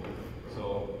of people.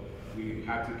 So we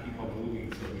had to keep on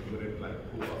moving, so we wouldn't like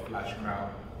pull a flash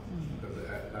crowd, because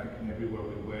like everywhere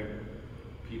we went,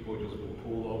 people just would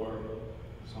pull over.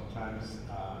 Sometimes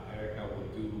Erica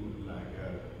would do like,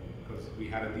 because we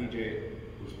had a DJ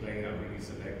who was playing a really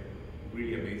select,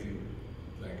 really amazing,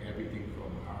 like everything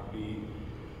from R&B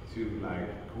to like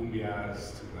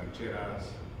cumbias, to rancheras,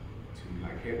 to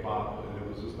like hip hop, and it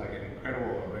was just like an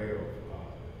incredible array of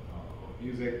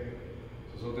music.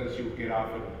 So sometimes she would get off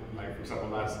at, like for example,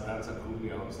 that's a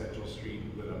cumbia on Central Street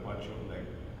with a bunch of like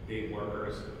day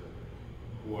workers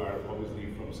who are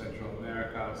obviously from Central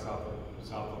America, south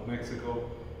of Mexico,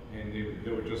 and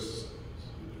they were just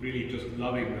really just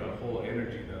loving the whole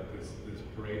energy that this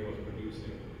parade was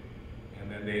producing. And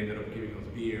then they ended up giving us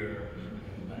beer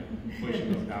and like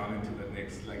pushing us down into the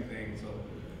next like thing. So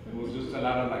it was just a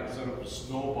lot of like sort of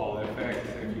snowball effect,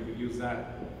 if you could use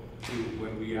that, to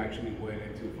when we actually went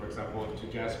into, for example, to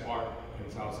Jazz Park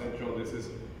in South Central. This is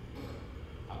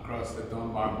across the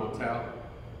Dunbar Hotel,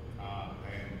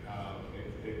 and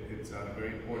it's a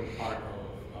very important part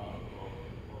of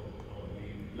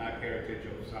the Black heritage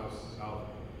of South,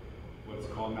 what's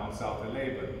called now South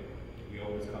LA, but we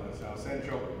always call it South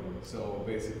Central. So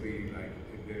basically, like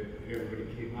everybody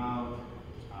came out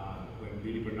when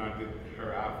Lili Bernard did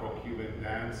her Afro-Cuban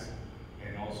dance,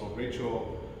 and also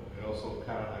ritual. It also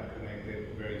kind of like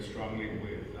connected very strongly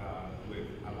with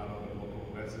a lot of the local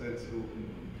residents who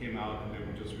came out, and they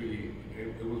were just really,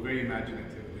 it was very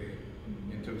imaginative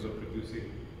in terms of producing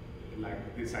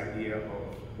like this idea of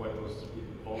what those,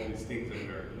 all these things that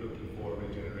we're looking for,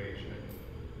 regeneration,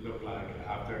 look like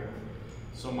after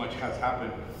so much has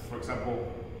happened. For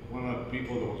example, one of the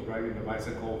people that was riding the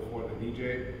bicycle for the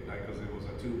DJ, like, because it was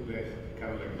a two-bed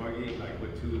kind of like buggy, like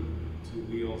with two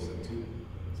wheels and two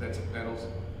sets of pedals,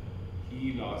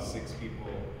 he lost 6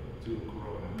 people to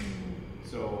Corona.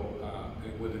 So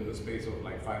within the space of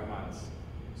like 5 months.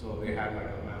 So they had like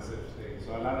a massive thing.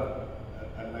 So a lot of,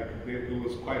 like, it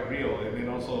was quite real. And then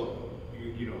also,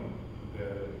 you know,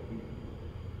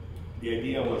 the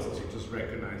idea was to just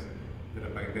recognize that a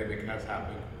pandemic has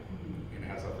happened and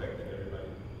has affected everybody.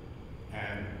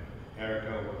 And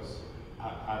Erica was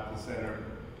at the center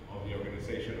of the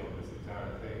organization of this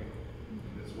entire thing.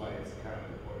 And that's why it's kind of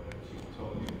important that she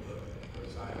totally put her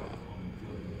side on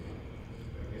including it.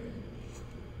 Again,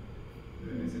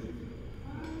 is it?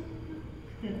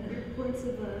 Points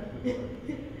of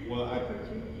well, I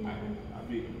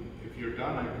mean, if you're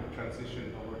done, I can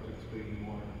transition over to explaining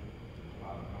more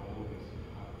about Raul.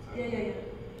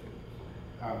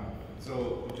 Yeah.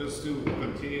 So just to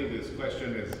continue this question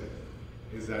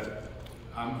is that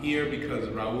I'm here because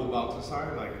Raul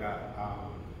Baltazar, like,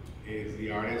 is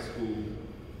the artist who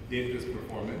did this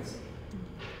performance,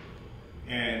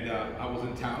 and I was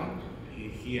in town.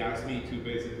 He asked me to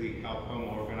basically help him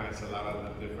organize a lot of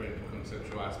the different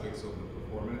conceptual aspects of the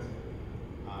performance.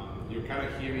 You're kind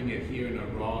of hearing it here in a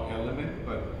raw element,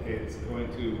 but it's going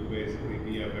to basically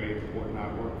be a very important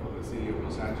artwork for the city of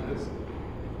Los Angeles,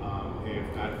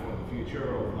 if not for the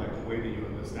future, or like the way that you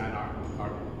understand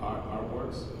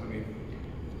artworks. I mean,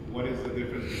 what is the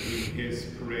difference between his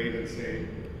parade and say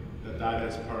the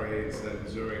Dada's parades in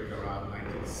Zurich around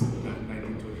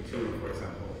 1922, for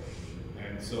example?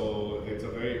 And so it was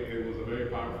a very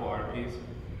powerful art piece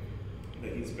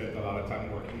that he spent a lot of time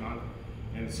working on.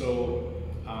 And so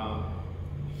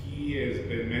he has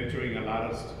been mentoring a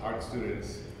lot of art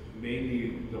students,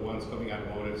 mainly the ones coming out of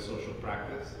modern social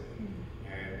practice.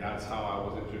 And that's how I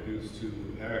was introduced to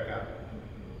Erica.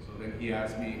 So then he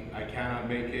asked me, I cannot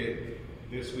make it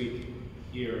this week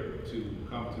here to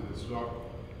come to this talk.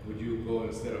 Would you go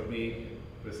instead of me,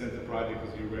 present the project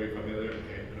because you're very familiar,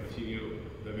 and continue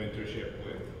the mentorship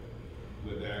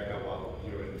with Erica while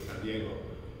you're in San Diego?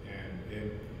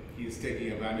 And he's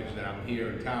taking advantage that I'm here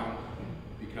in town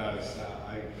because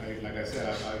like I said,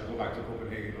 I go back to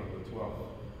Copenhagen on the 12th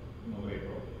of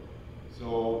April.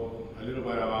 So a little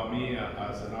bit about me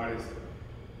as an artist.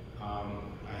 I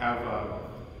have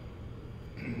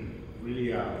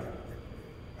really, I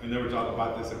never talk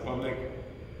about this in public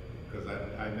because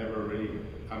I never really,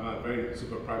 I'm a very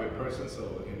super private person,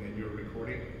 so, and then you're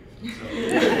recording. So,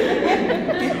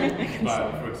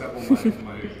 but for example,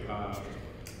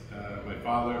 my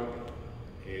father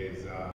is